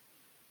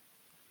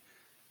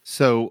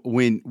 So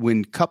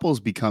when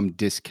couples become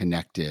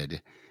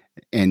disconnected,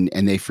 and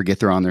they forget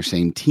they're on their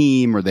same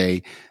team, or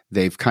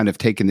they've kind of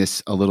taken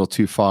this a little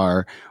too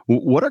far.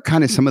 What are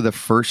kind of some of the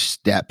first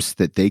steps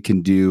that they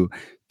can do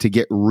to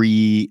get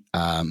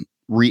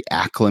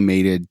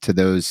reacclimated to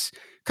those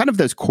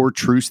core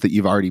truths that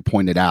you've already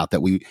pointed out,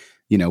 that we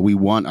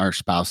want our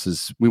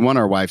spouses, we want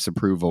our wife's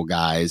approval,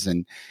 guys,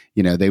 and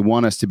they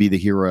want us to be the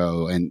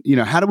hero, and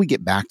how do we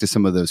get back to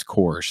some of those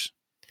cores?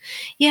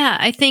 Yeah,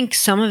 I think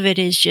some of it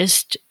is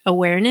just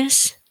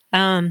awareness.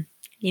 I've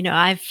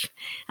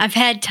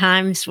had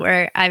times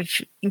where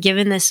I've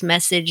given this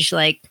message,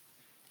 like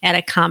at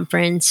a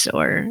conference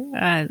or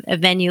a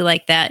venue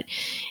like that,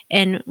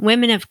 and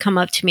women have come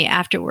up to me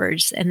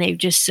afterwards and they've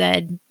just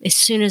said, as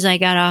soon as you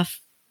got off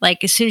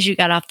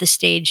the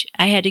stage,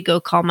 I had to go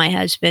call my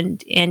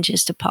husband and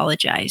just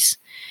apologize,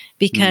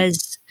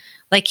 because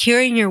like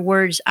hearing your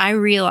words, I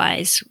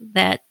realize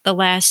that the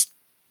last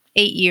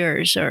 8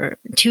 years or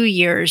 2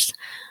 years,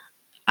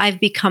 I've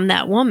become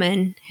that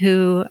woman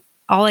who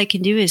all I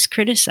can do is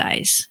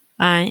criticize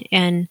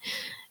and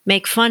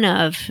make fun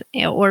of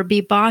or be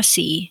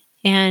bossy.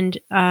 And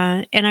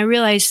I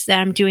realize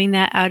that I'm doing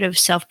that out of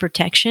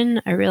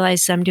self-protection. I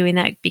realize I'm doing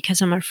that because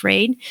I'm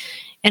afraid,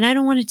 and I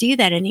don't want to do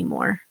that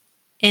anymore.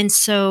 And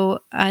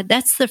so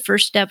that's the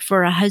first step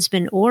for a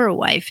husband or a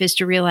wife, is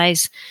to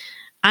realize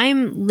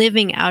I'm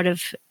living out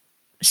of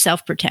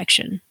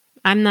self-protection.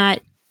 I'm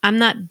not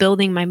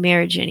building my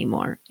marriage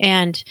anymore,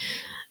 and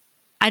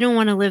I don't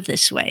want to live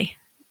this way.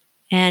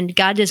 And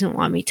God doesn't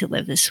want me to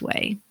live this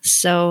way.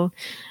 So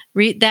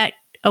that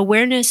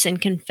awareness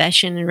and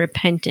confession and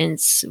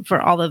repentance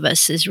for all of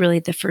us is really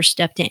the first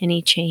step to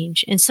any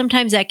change. And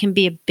sometimes that can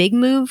be a big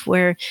move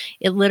where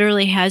it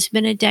literally has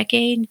been a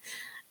decade.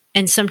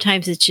 And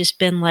sometimes it's just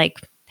been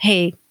like,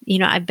 hey,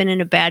 I've been in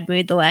a bad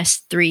mood the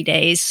last 3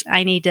 days.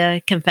 I need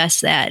to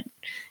confess that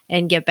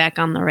and get back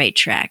on the right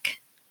track.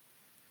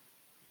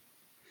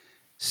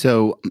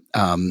 So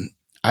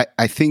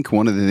I think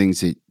one of the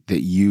things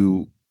that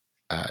you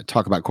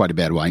talk about quite a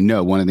bit, well, I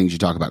know one of the things you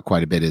talk about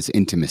quite a bit is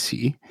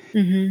intimacy.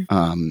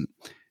 Mm-hmm.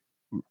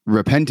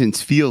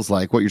 Repentance feels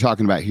like what you're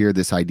talking about here,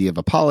 this idea of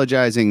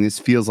apologizing. This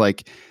feels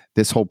like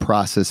this whole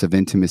process of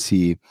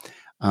intimacy.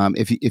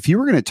 If you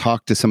were going to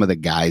talk to some of the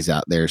guys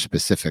out there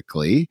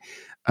specifically,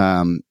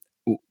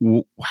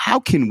 how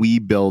can we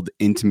build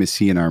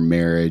intimacy in our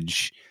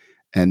marriage?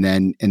 And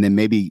then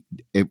maybe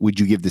would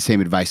you give the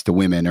same advice to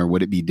women, or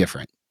would it be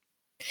different?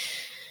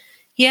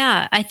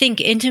 Yeah, I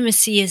think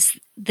intimacy is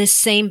the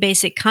same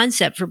basic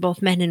concept for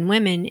both men and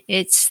women.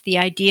 It's the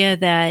idea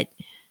that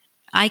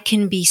I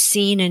can be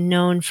seen and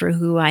known for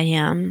who I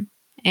am,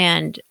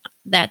 and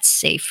that's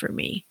safe for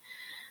me.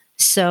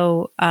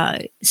 So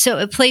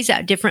it plays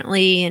out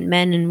differently in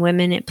men and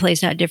women. It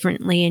plays out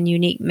differently in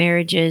unique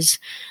marriages.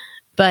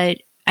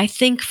 But I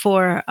think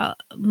for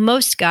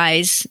most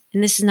guys,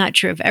 and this is not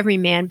true of every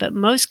man, but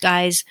most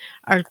guys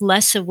are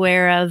less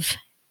aware of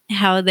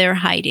how they're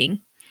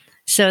hiding.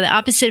 So the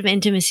opposite of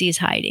intimacy is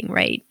hiding,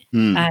 right?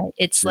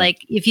 It's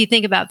like, if you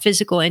think about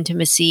physical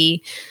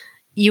intimacy,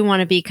 you want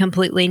to be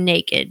completely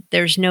naked.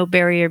 There's no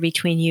barrier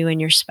between you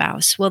and your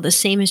spouse. Well, the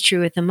same is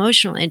true with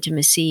emotional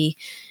intimacy.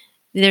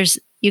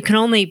 You can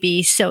only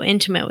be so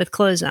intimate with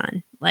clothes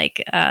on,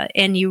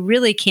 and you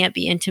really can't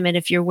be intimate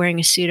if you're wearing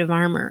a suit of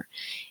armor.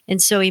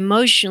 And so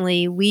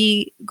emotionally,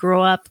 we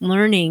grow up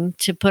learning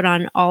to put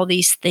on all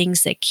these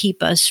things that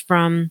keep us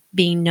from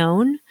being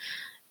known.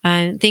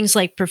 Things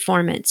like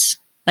performance,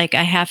 like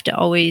I have to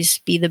always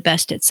be the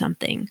best at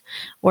something,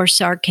 or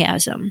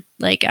sarcasm,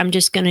 like I'm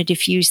just going to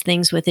diffuse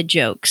things with a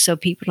joke so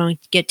people don't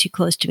get too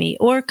close to me,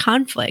 or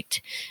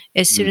conflict.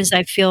 As soon as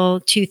I feel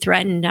too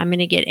threatened, I'm going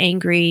to get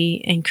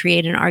angry and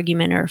create an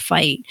argument or a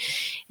fight.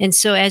 And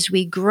so as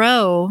we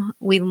grow,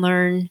 we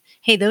learn,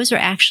 hey, those are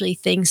actually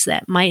things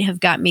that might have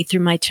got me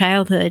through my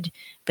childhood,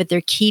 but they're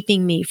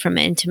keeping me from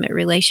an intimate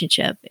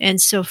relationship.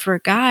 And so for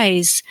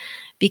guys,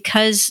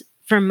 because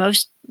for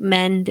most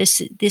men,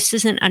 this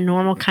isn't a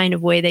normal kind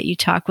of way that you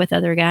talk with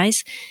other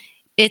guys.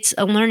 It's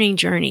a learning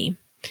journey.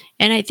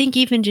 And I think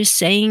even just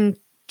saying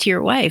to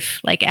your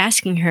wife, like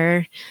asking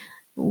her,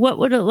 what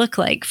would it look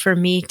like for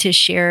me to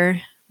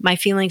share my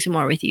feelings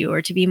more with you,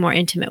 or to be more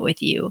intimate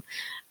with you?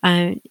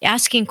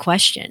 Asking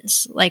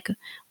questions like,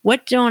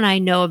 what don't I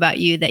know about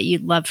you that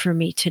you'd love for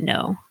me to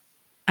know?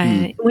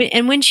 And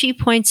when she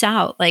points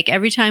out, like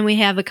every time we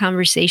have a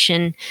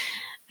conversation,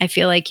 I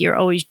feel like you're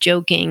always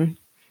joking,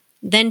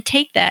 then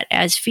take that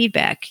as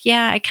feedback.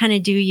 Yeah, I kind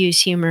of do use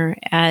humor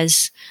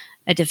as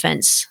a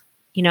defense.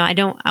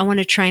 I want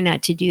to try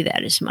not to do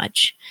that as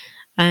much.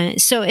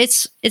 So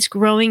it's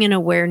growing in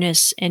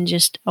awareness and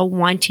just a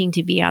wanting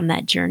to be on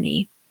that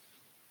journey.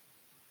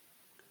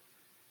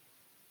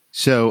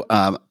 So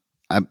I'm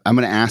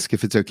going to ask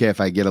if it's okay if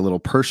I get a little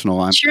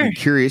personal. I'm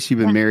curious. You've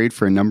been married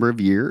for a number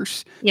of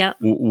years. Yeah.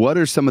 What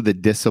are some of the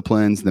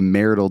disciplines, the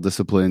marital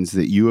disciplines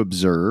that you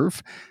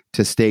observe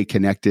to stay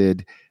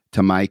connected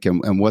to Mike,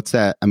 and what's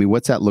that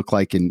look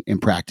like in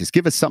practice?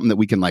 Give us something that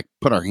we can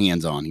put our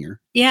hands on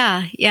here.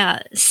 Yeah.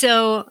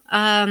 So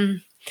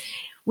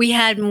we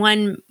had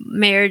one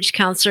marriage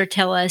counselor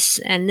tell us,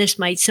 and this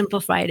might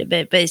simplify it a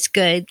bit, but it's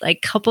good.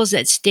 Like couples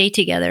that stay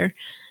together,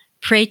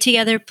 pray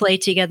together, play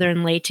together,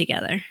 and lay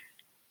together.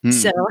 Hmm.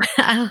 So,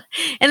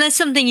 and that's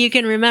something you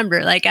can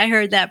remember. Like I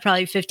heard that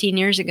probably 15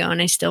 years ago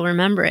and I still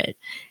remember it.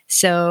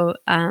 So,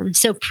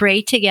 so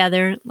pray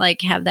together,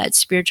 like have that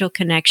spiritual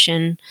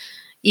connection,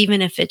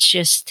 even if it's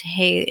just,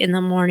 hey, in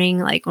the morning,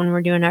 like when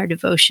we're doing our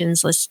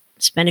devotions, let's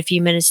spend a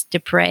few minutes to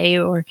pray.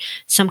 Or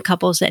some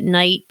couples at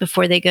night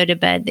before they go to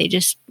bed, they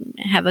just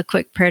have a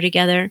quick prayer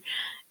together.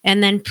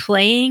 And then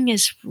playing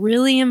is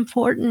really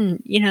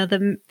important. You know,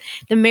 the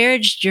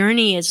marriage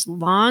journey is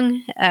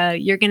long.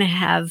 You're going to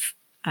have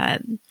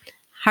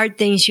hard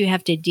things you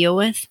have to deal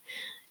with.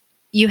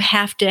 You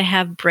have to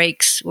have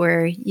breaks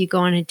where you go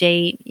on a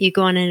date, you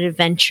go on an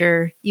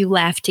adventure, you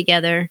laugh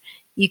together,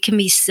 you can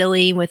be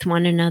silly with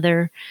one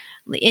another,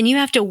 and you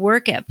have to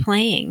work at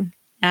playing.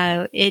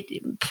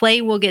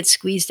 Play will get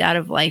squeezed out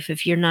of life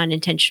if you're not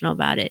intentional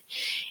about it.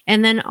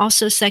 And then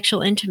also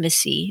sexual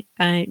intimacy,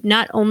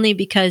 not only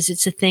because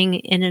it's a thing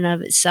in and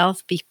of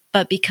itself,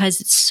 but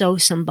because it's so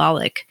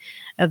symbolic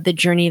of the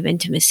journey of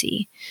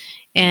intimacy.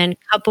 And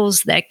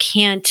couples that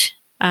can't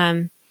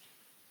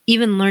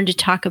even learn to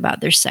talk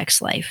about their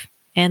sex life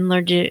and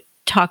learn to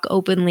talk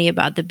openly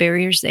about the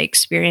barriers they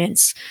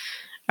experience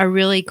are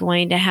really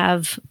going to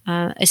have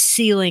a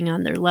ceiling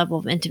on their level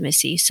of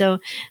intimacy. So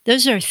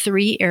those are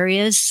 3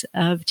 areas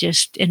of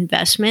just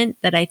investment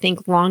that I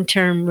think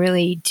long-term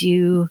really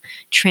do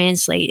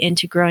translate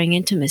into growing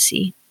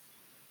intimacy.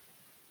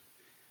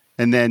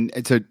 And then,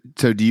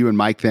 so do you and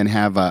Mike then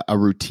have a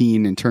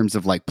routine in terms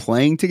of like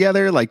playing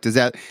together? Like, does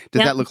that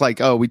look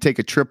like, oh, we take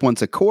a trip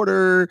once a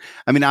quarter?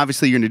 I mean,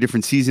 obviously you're in a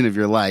different season of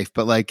your life,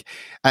 but like,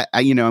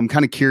 I'm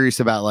kind of curious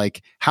about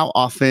like, how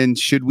often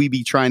should we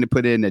be trying to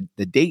put in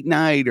the date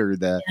night or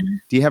do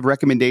you have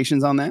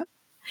recommendations on that?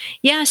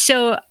 Yeah.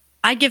 So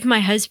I give my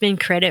husband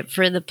credit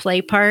for the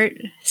play part.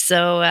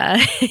 So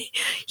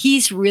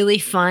he's really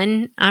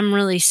fun. I'm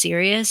really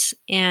serious,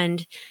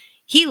 and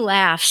he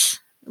laughs.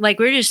 Like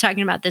we were just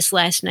talking about this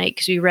last night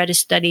because we read a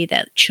study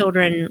that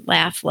children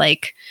laugh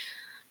like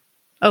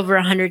over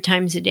 100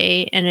 times a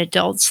day and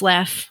adults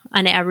laugh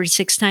on average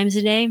 6 times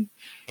a day.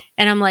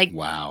 And I'm like,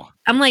 wow.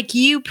 I'm like,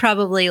 you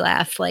probably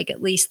laugh like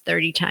at least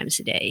 30 times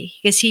a day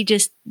because he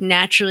just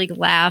naturally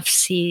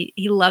laughs. He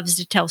loves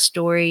to tell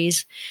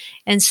stories.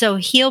 And so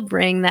he'll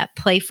bring that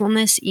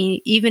playfulness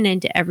even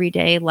into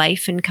everyday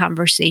life and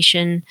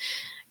conversation.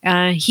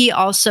 He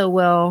also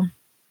will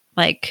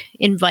like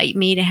invite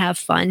me to have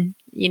fun,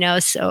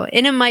 so,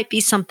 and it might be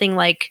something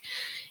like,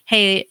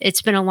 hey,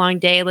 it's been a long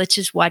day. Let's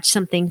just watch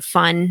something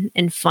fun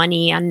and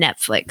funny on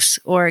Netflix.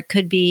 Or it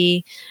could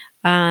be,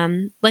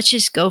 let's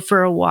just go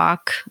for a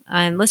walk.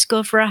 Let's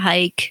go for a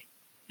hike.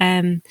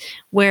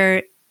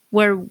 Where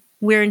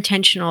we're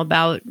intentional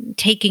about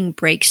taking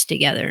breaks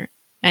together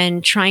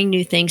and trying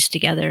new things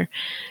together.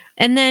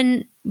 And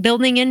then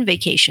building in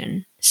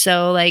vacation.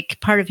 So like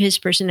part of his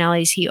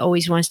personality is he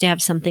always wants to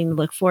have something to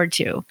look forward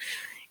to.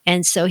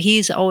 And so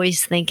he's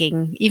always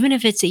thinking, even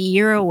if it's a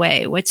year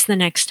away, what's the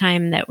next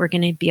time that we're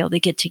going to be able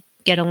to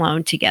get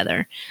alone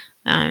together?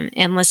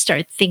 And let's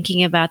start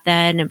thinking about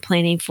that and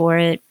planning for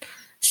it.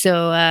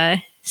 So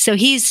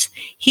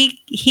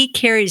he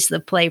carries the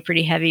play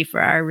pretty heavy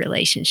for our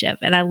relationship,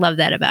 and I love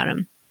that about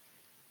him.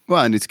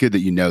 Well, and it's good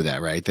that you know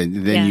that, right? Then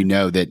you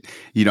know that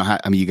you don't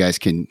have. I mean, you guys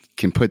can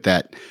put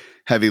that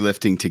heavy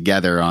lifting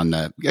together on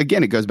the.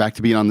 Again, it goes back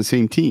to being on the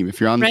same team.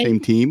 If you're on the same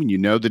team and you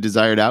know the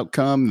desired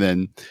outcome,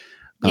 then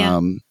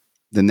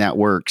that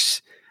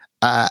works.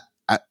 I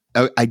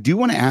do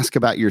want to ask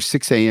about your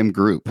 6 a.m.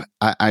 group.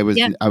 I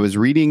was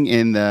reading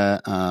in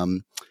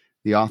the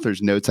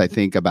author's notes, I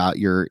think, about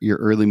your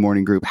early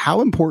morning group.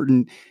 How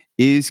important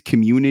is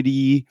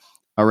community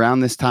around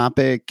this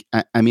topic?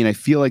 I mean, I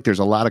feel like there's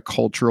a lot of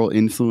cultural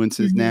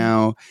influences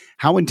now.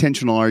 How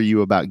intentional are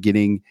you about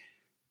getting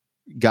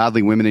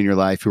godly women in your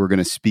life who are going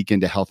to speak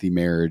into healthy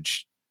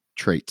marriage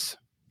traits?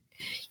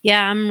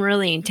 Yeah, I'm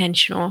really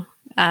intentional.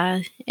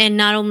 And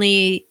not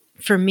only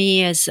for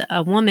me as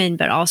a woman,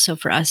 but also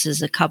for us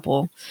as a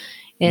couple.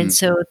 And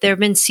so there have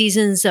been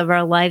seasons of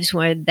our lives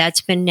where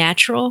that's been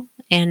natural,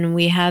 and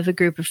we have a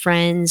group of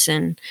friends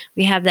and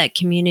we have that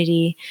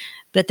community.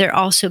 But there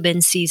also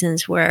been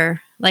seasons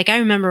where, like I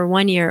remember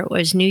one year it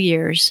was New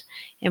Year's,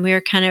 and we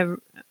were kind of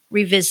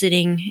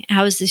revisiting,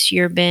 how has this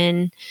year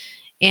been?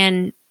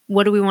 And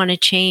what do we want to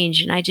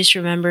change? And I just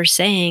remember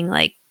saying,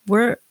 like,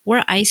 we're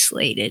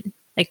isolated,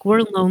 like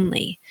we're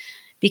lonely.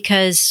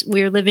 Because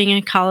we were living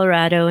in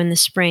Colorado in the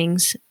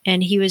Springs,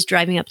 and he was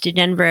driving up to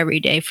Denver every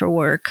day for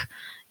work.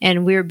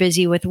 And we were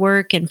busy with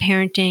work and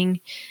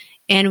parenting.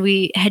 And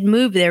we had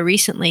moved there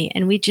recently,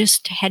 and we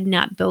just had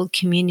not built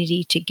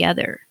community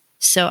together.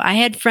 So I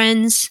had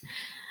friends,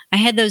 I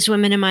had those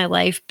women in my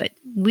life, but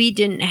we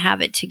didn't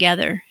have it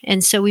together.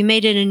 And so we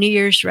made it a New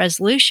Year's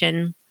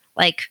resolution,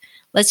 like,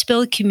 let's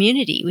build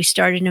community. We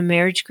started a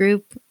marriage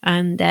group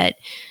that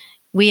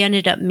we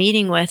ended up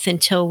meeting with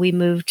until we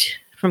moved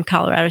from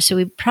Colorado. So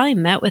we probably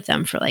met with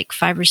them for like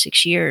 5 or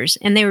 6 years,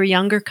 and they were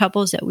younger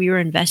couples that we were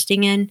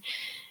investing in.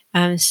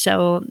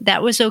 So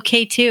that was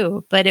okay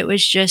too, but it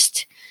was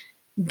just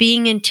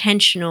being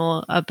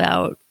intentional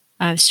about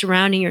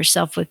surrounding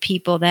yourself with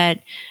people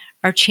that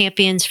are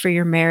champions for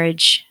your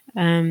marriage,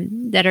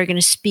 that are going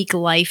to speak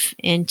life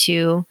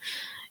into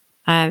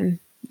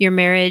your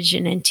marriage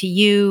and into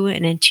you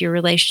and into your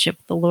relationship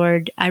with the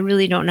Lord. I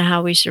really don't know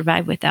how we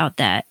survive without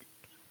that.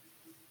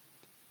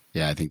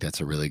 Yeah, I think that's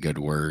a really good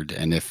word.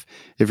 And if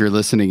you're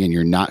listening and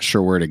you're not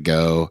sure where to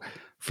go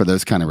for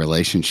those kind of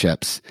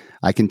relationships,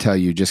 I can tell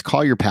you, just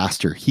call your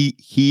pastor.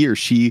 He or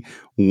she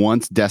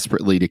wants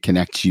desperately to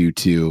connect you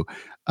to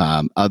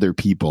other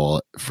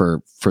people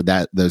for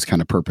those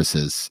kind of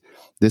purposes.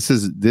 This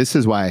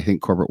is why I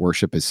think corporate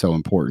worship is so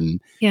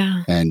important.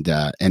 Yeah. And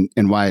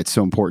why it's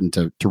so important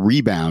to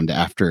rebound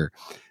after,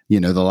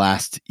 the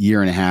last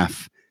year and a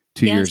half,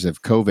 2 years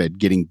of COVID,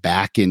 getting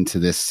back into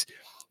this,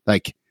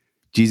 like,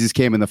 Jesus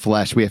came in the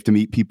flesh. We have to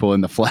meet people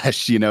in the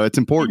flesh. It's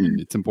important.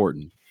 It's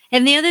important.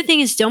 And the other thing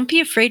is, don't be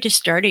afraid to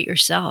start it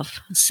yourself.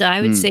 So I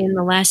would say in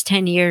the last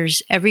 10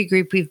 years, every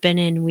group we've been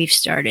in, we've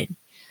started.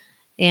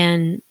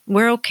 And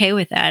we're okay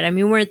with that. I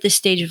mean, we're at this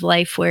stage of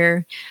life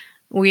where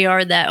we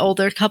are that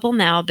older couple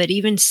now, but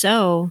even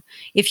so,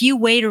 if you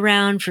wait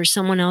around for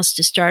someone else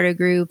to start a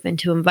group and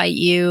to invite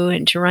you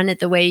and to run it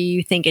the way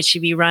you think it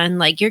should be run,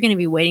 like, you're going to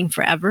be waiting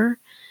forever.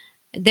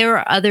 There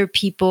are other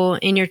people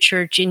in your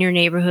church, in your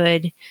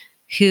neighborhood,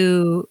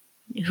 who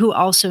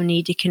also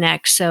need to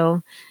connect.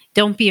 So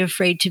don't be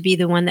afraid to be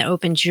the one that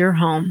opens your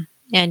home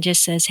and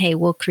just says, hey,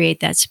 we'll create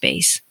that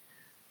space.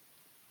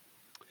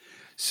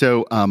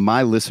 So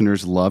my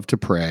listeners love to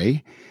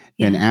pray.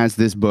 Yeah. And as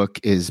this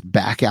book is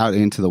back out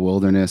into the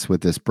wilderness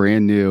with this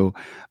brand new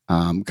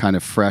kind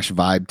of fresh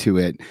vibe to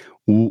it,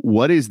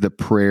 what is the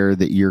prayer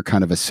that you're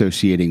kind of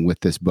associating with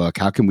this book?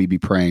 How can we be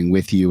praying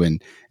with you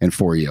and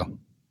for you?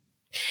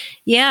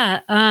 Yeah.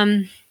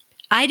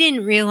 I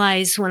didn't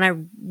realize when I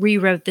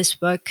rewrote this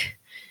book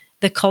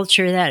the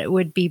culture that it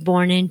would be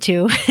born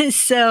into.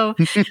 So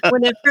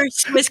when it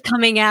first was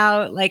coming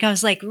out, like, I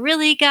was like,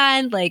 really,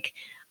 God? Like,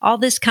 all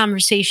this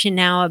conversation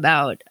now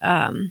about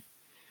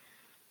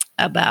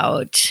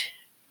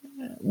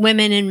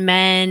women and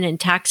men and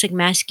toxic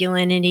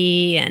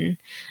masculinity and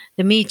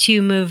the Me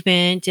Too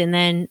movement, and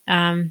then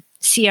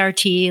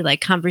CRT,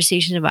 like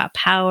conversations about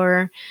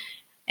power.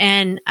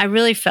 And I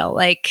really felt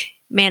like,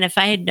 man, if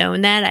I had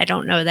known that, I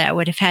don't know that I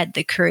would have had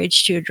the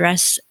courage to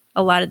address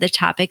a lot of the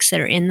topics that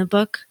are in the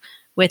book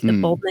with the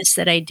boldness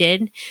that I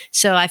did.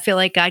 So I feel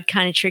like God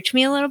kind of tricked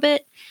me a little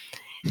bit.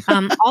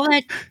 All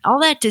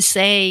that to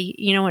say,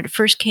 when it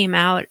first came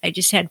out, I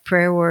just had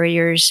prayer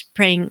warriors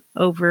praying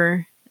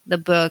over the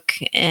book,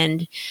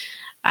 and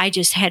I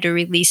just had to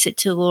release it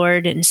to the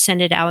Lord and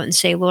send it out and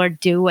say, Lord,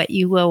 do what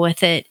you will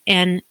with it.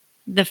 And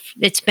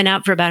it's been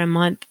out for about a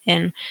month,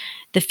 and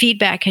the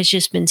feedback has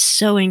just been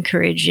so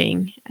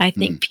encouraging. I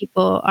think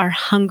people are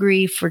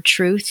hungry for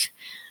truth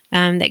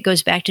that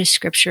goes back to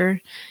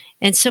Scripture.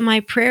 And so my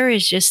prayer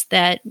is just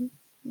that,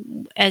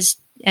 as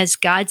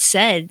God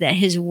said, that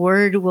His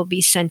word will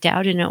be sent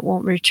out and it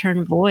won't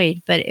return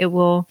void, but it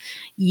will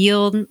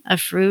yield a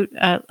fruit,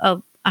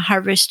 a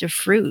harvest of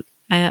fruit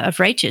of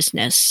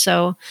righteousness.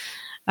 So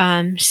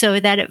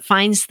that it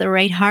finds the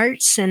right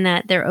hearts and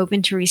that they're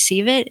open to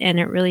receive it, and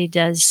it really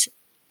does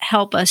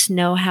help us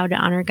know how to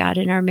honor God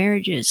in our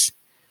marriages.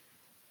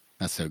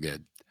 That's so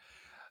good.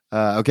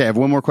 Okay, I have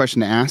one more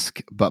question to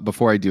ask, but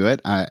before I do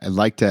it,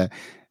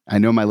 I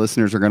know my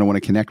listeners are going to want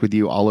to connect with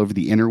you all over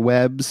the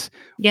interwebs.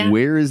 Yeah.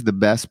 Where is the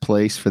best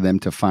place for them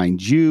to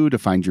find you, to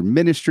find your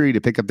ministry,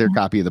 to pick up their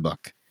copy of the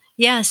book?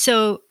 Yeah.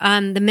 So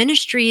the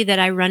ministry that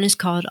I run is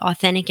called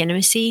Authentic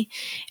Intimacy.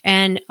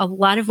 And a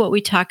lot of what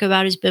we talk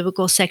about is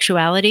biblical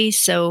sexuality.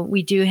 So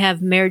we do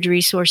have marriage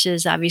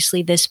resources,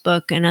 obviously this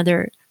book and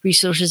other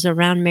resources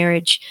around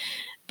marriage.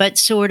 But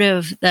sort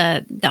of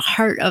the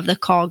heart of the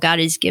call God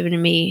has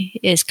given me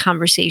is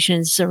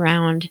conversations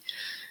around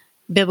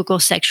biblical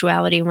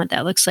sexuality and what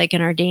that looks like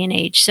in our day and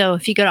age. So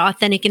if you go to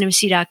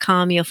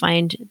AuthenticIntimacy.com, you'll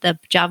find the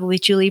Java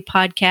with Julie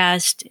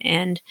podcast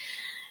and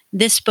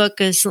this book,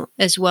 as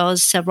well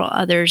as several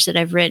others that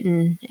I've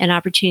written, and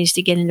opportunities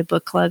to get into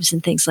book clubs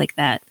and things like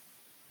that.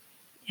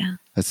 Yeah.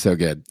 That's so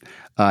good.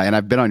 And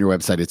I've been on your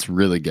website. It's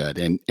really good.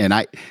 And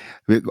I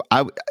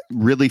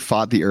really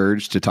fought the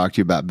urge to talk to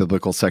you about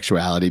biblical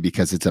sexuality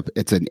because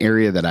it's an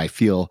area that I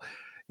feel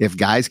if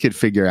guys could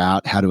figure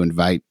out how to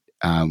invite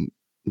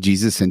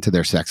Jesus into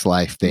their sex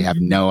life, they have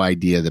no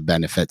idea the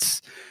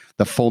benefits,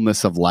 the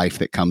fullness of life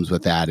that comes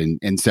with that.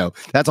 And so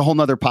that's a whole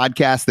nother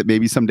podcast that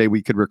maybe someday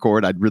we could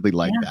record. I'd really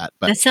like that.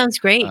 But that sounds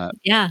great.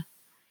 Yeah.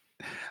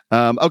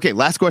 Okay.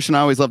 Last question I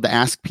always love to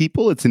ask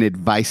people. It's an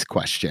advice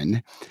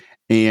question.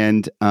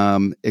 And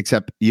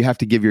except you have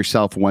to give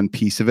yourself one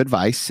piece of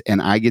advice,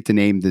 and I get to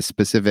name the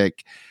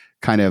specific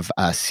kind of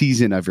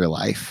season of your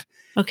life.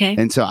 Okay.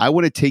 And so I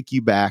want to take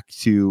you back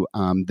to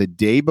the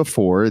day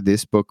before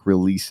this book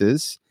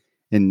releases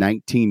in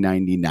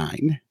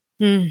 1999.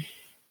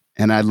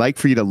 And I'd like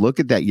for you to look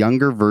at that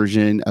younger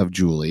version of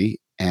Julie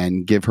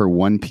and give her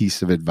one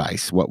piece of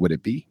advice, what would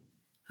it be?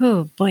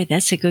 Oh boy,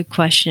 that's a good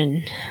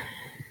question.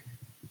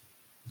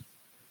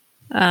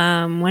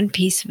 One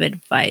piece of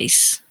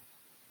advice.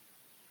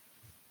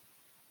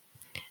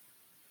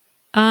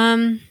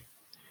 I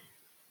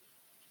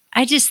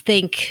just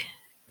think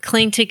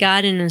cling to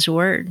God and His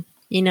Word.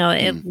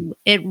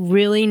 It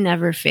really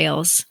never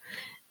fails.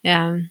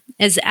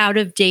 As out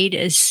of date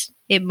as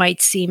it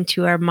might seem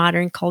to our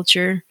modern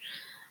culture,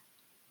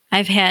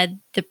 I've had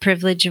the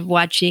privilege of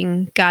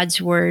watching God's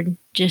Word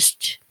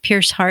just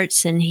pierce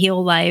hearts and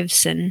heal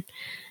lives. And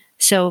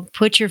so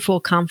put your full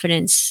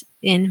confidence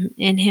in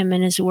Him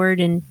and His Word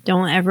and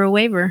don't ever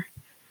waver.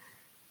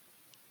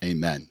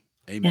 Amen.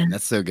 Yeah.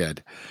 That's so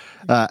good.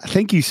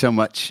 Thank you so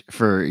much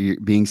for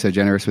being so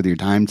generous with your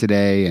time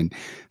today, and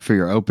for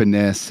your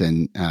openness,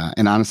 and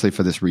honestly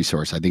for this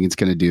resource. I think it's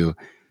going to do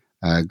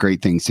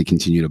great things to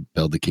continue to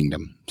build the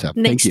kingdom. So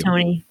Thanks, thank you,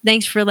 Tony.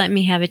 Thanks for letting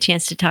me have a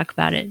chance to talk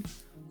about it.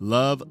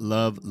 Love,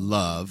 love,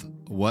 love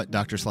what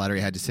Dr.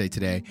 Slattery had to say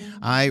today.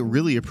 I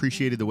really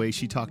appreciated the way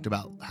she talked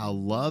about how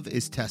love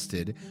is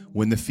tested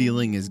when the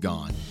feeling is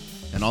gone.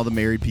 And all the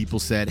married people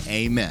said,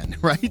 amen,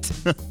 right?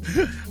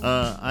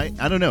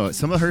 I don't know.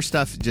 Some of her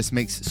stuff just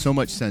makes so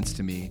much sense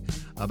to me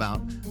about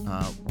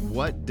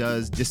what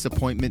does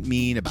disappointment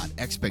mean, about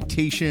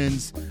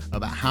expectations,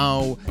 about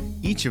how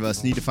each of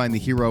us need to find the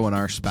hero in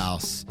our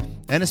spouse.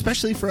 And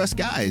especially for us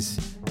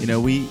guys,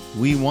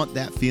 we want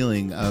that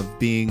feeling of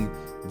being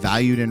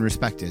valued and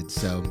respected.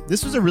 So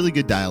this was a really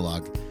good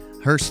dialogue.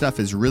 Her stuff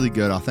is really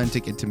good,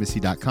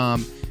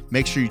 AuthenticIntimacy.com.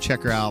 Make sure you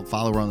check her out,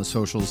 follow her on the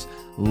socials,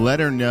 let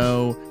her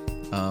know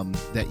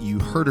that you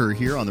heard her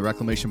here on the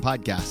Reclamation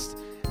Podcast.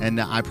 And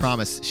I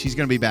promise she's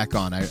going to be back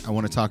on. I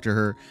want to talk to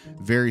her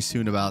very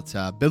soon about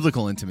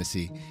biblical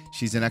intimacy.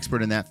 She's an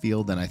expert in that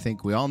field, and I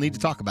think we all need to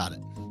talk about it.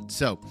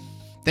 So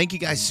thank you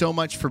guys so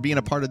much for being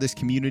a part of this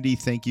community.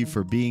 Thank you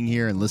for being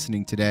here and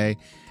listening today.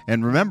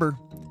 And remember,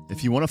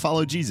 if you want to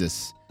follow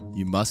Jesus,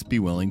 you must be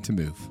willing to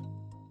move.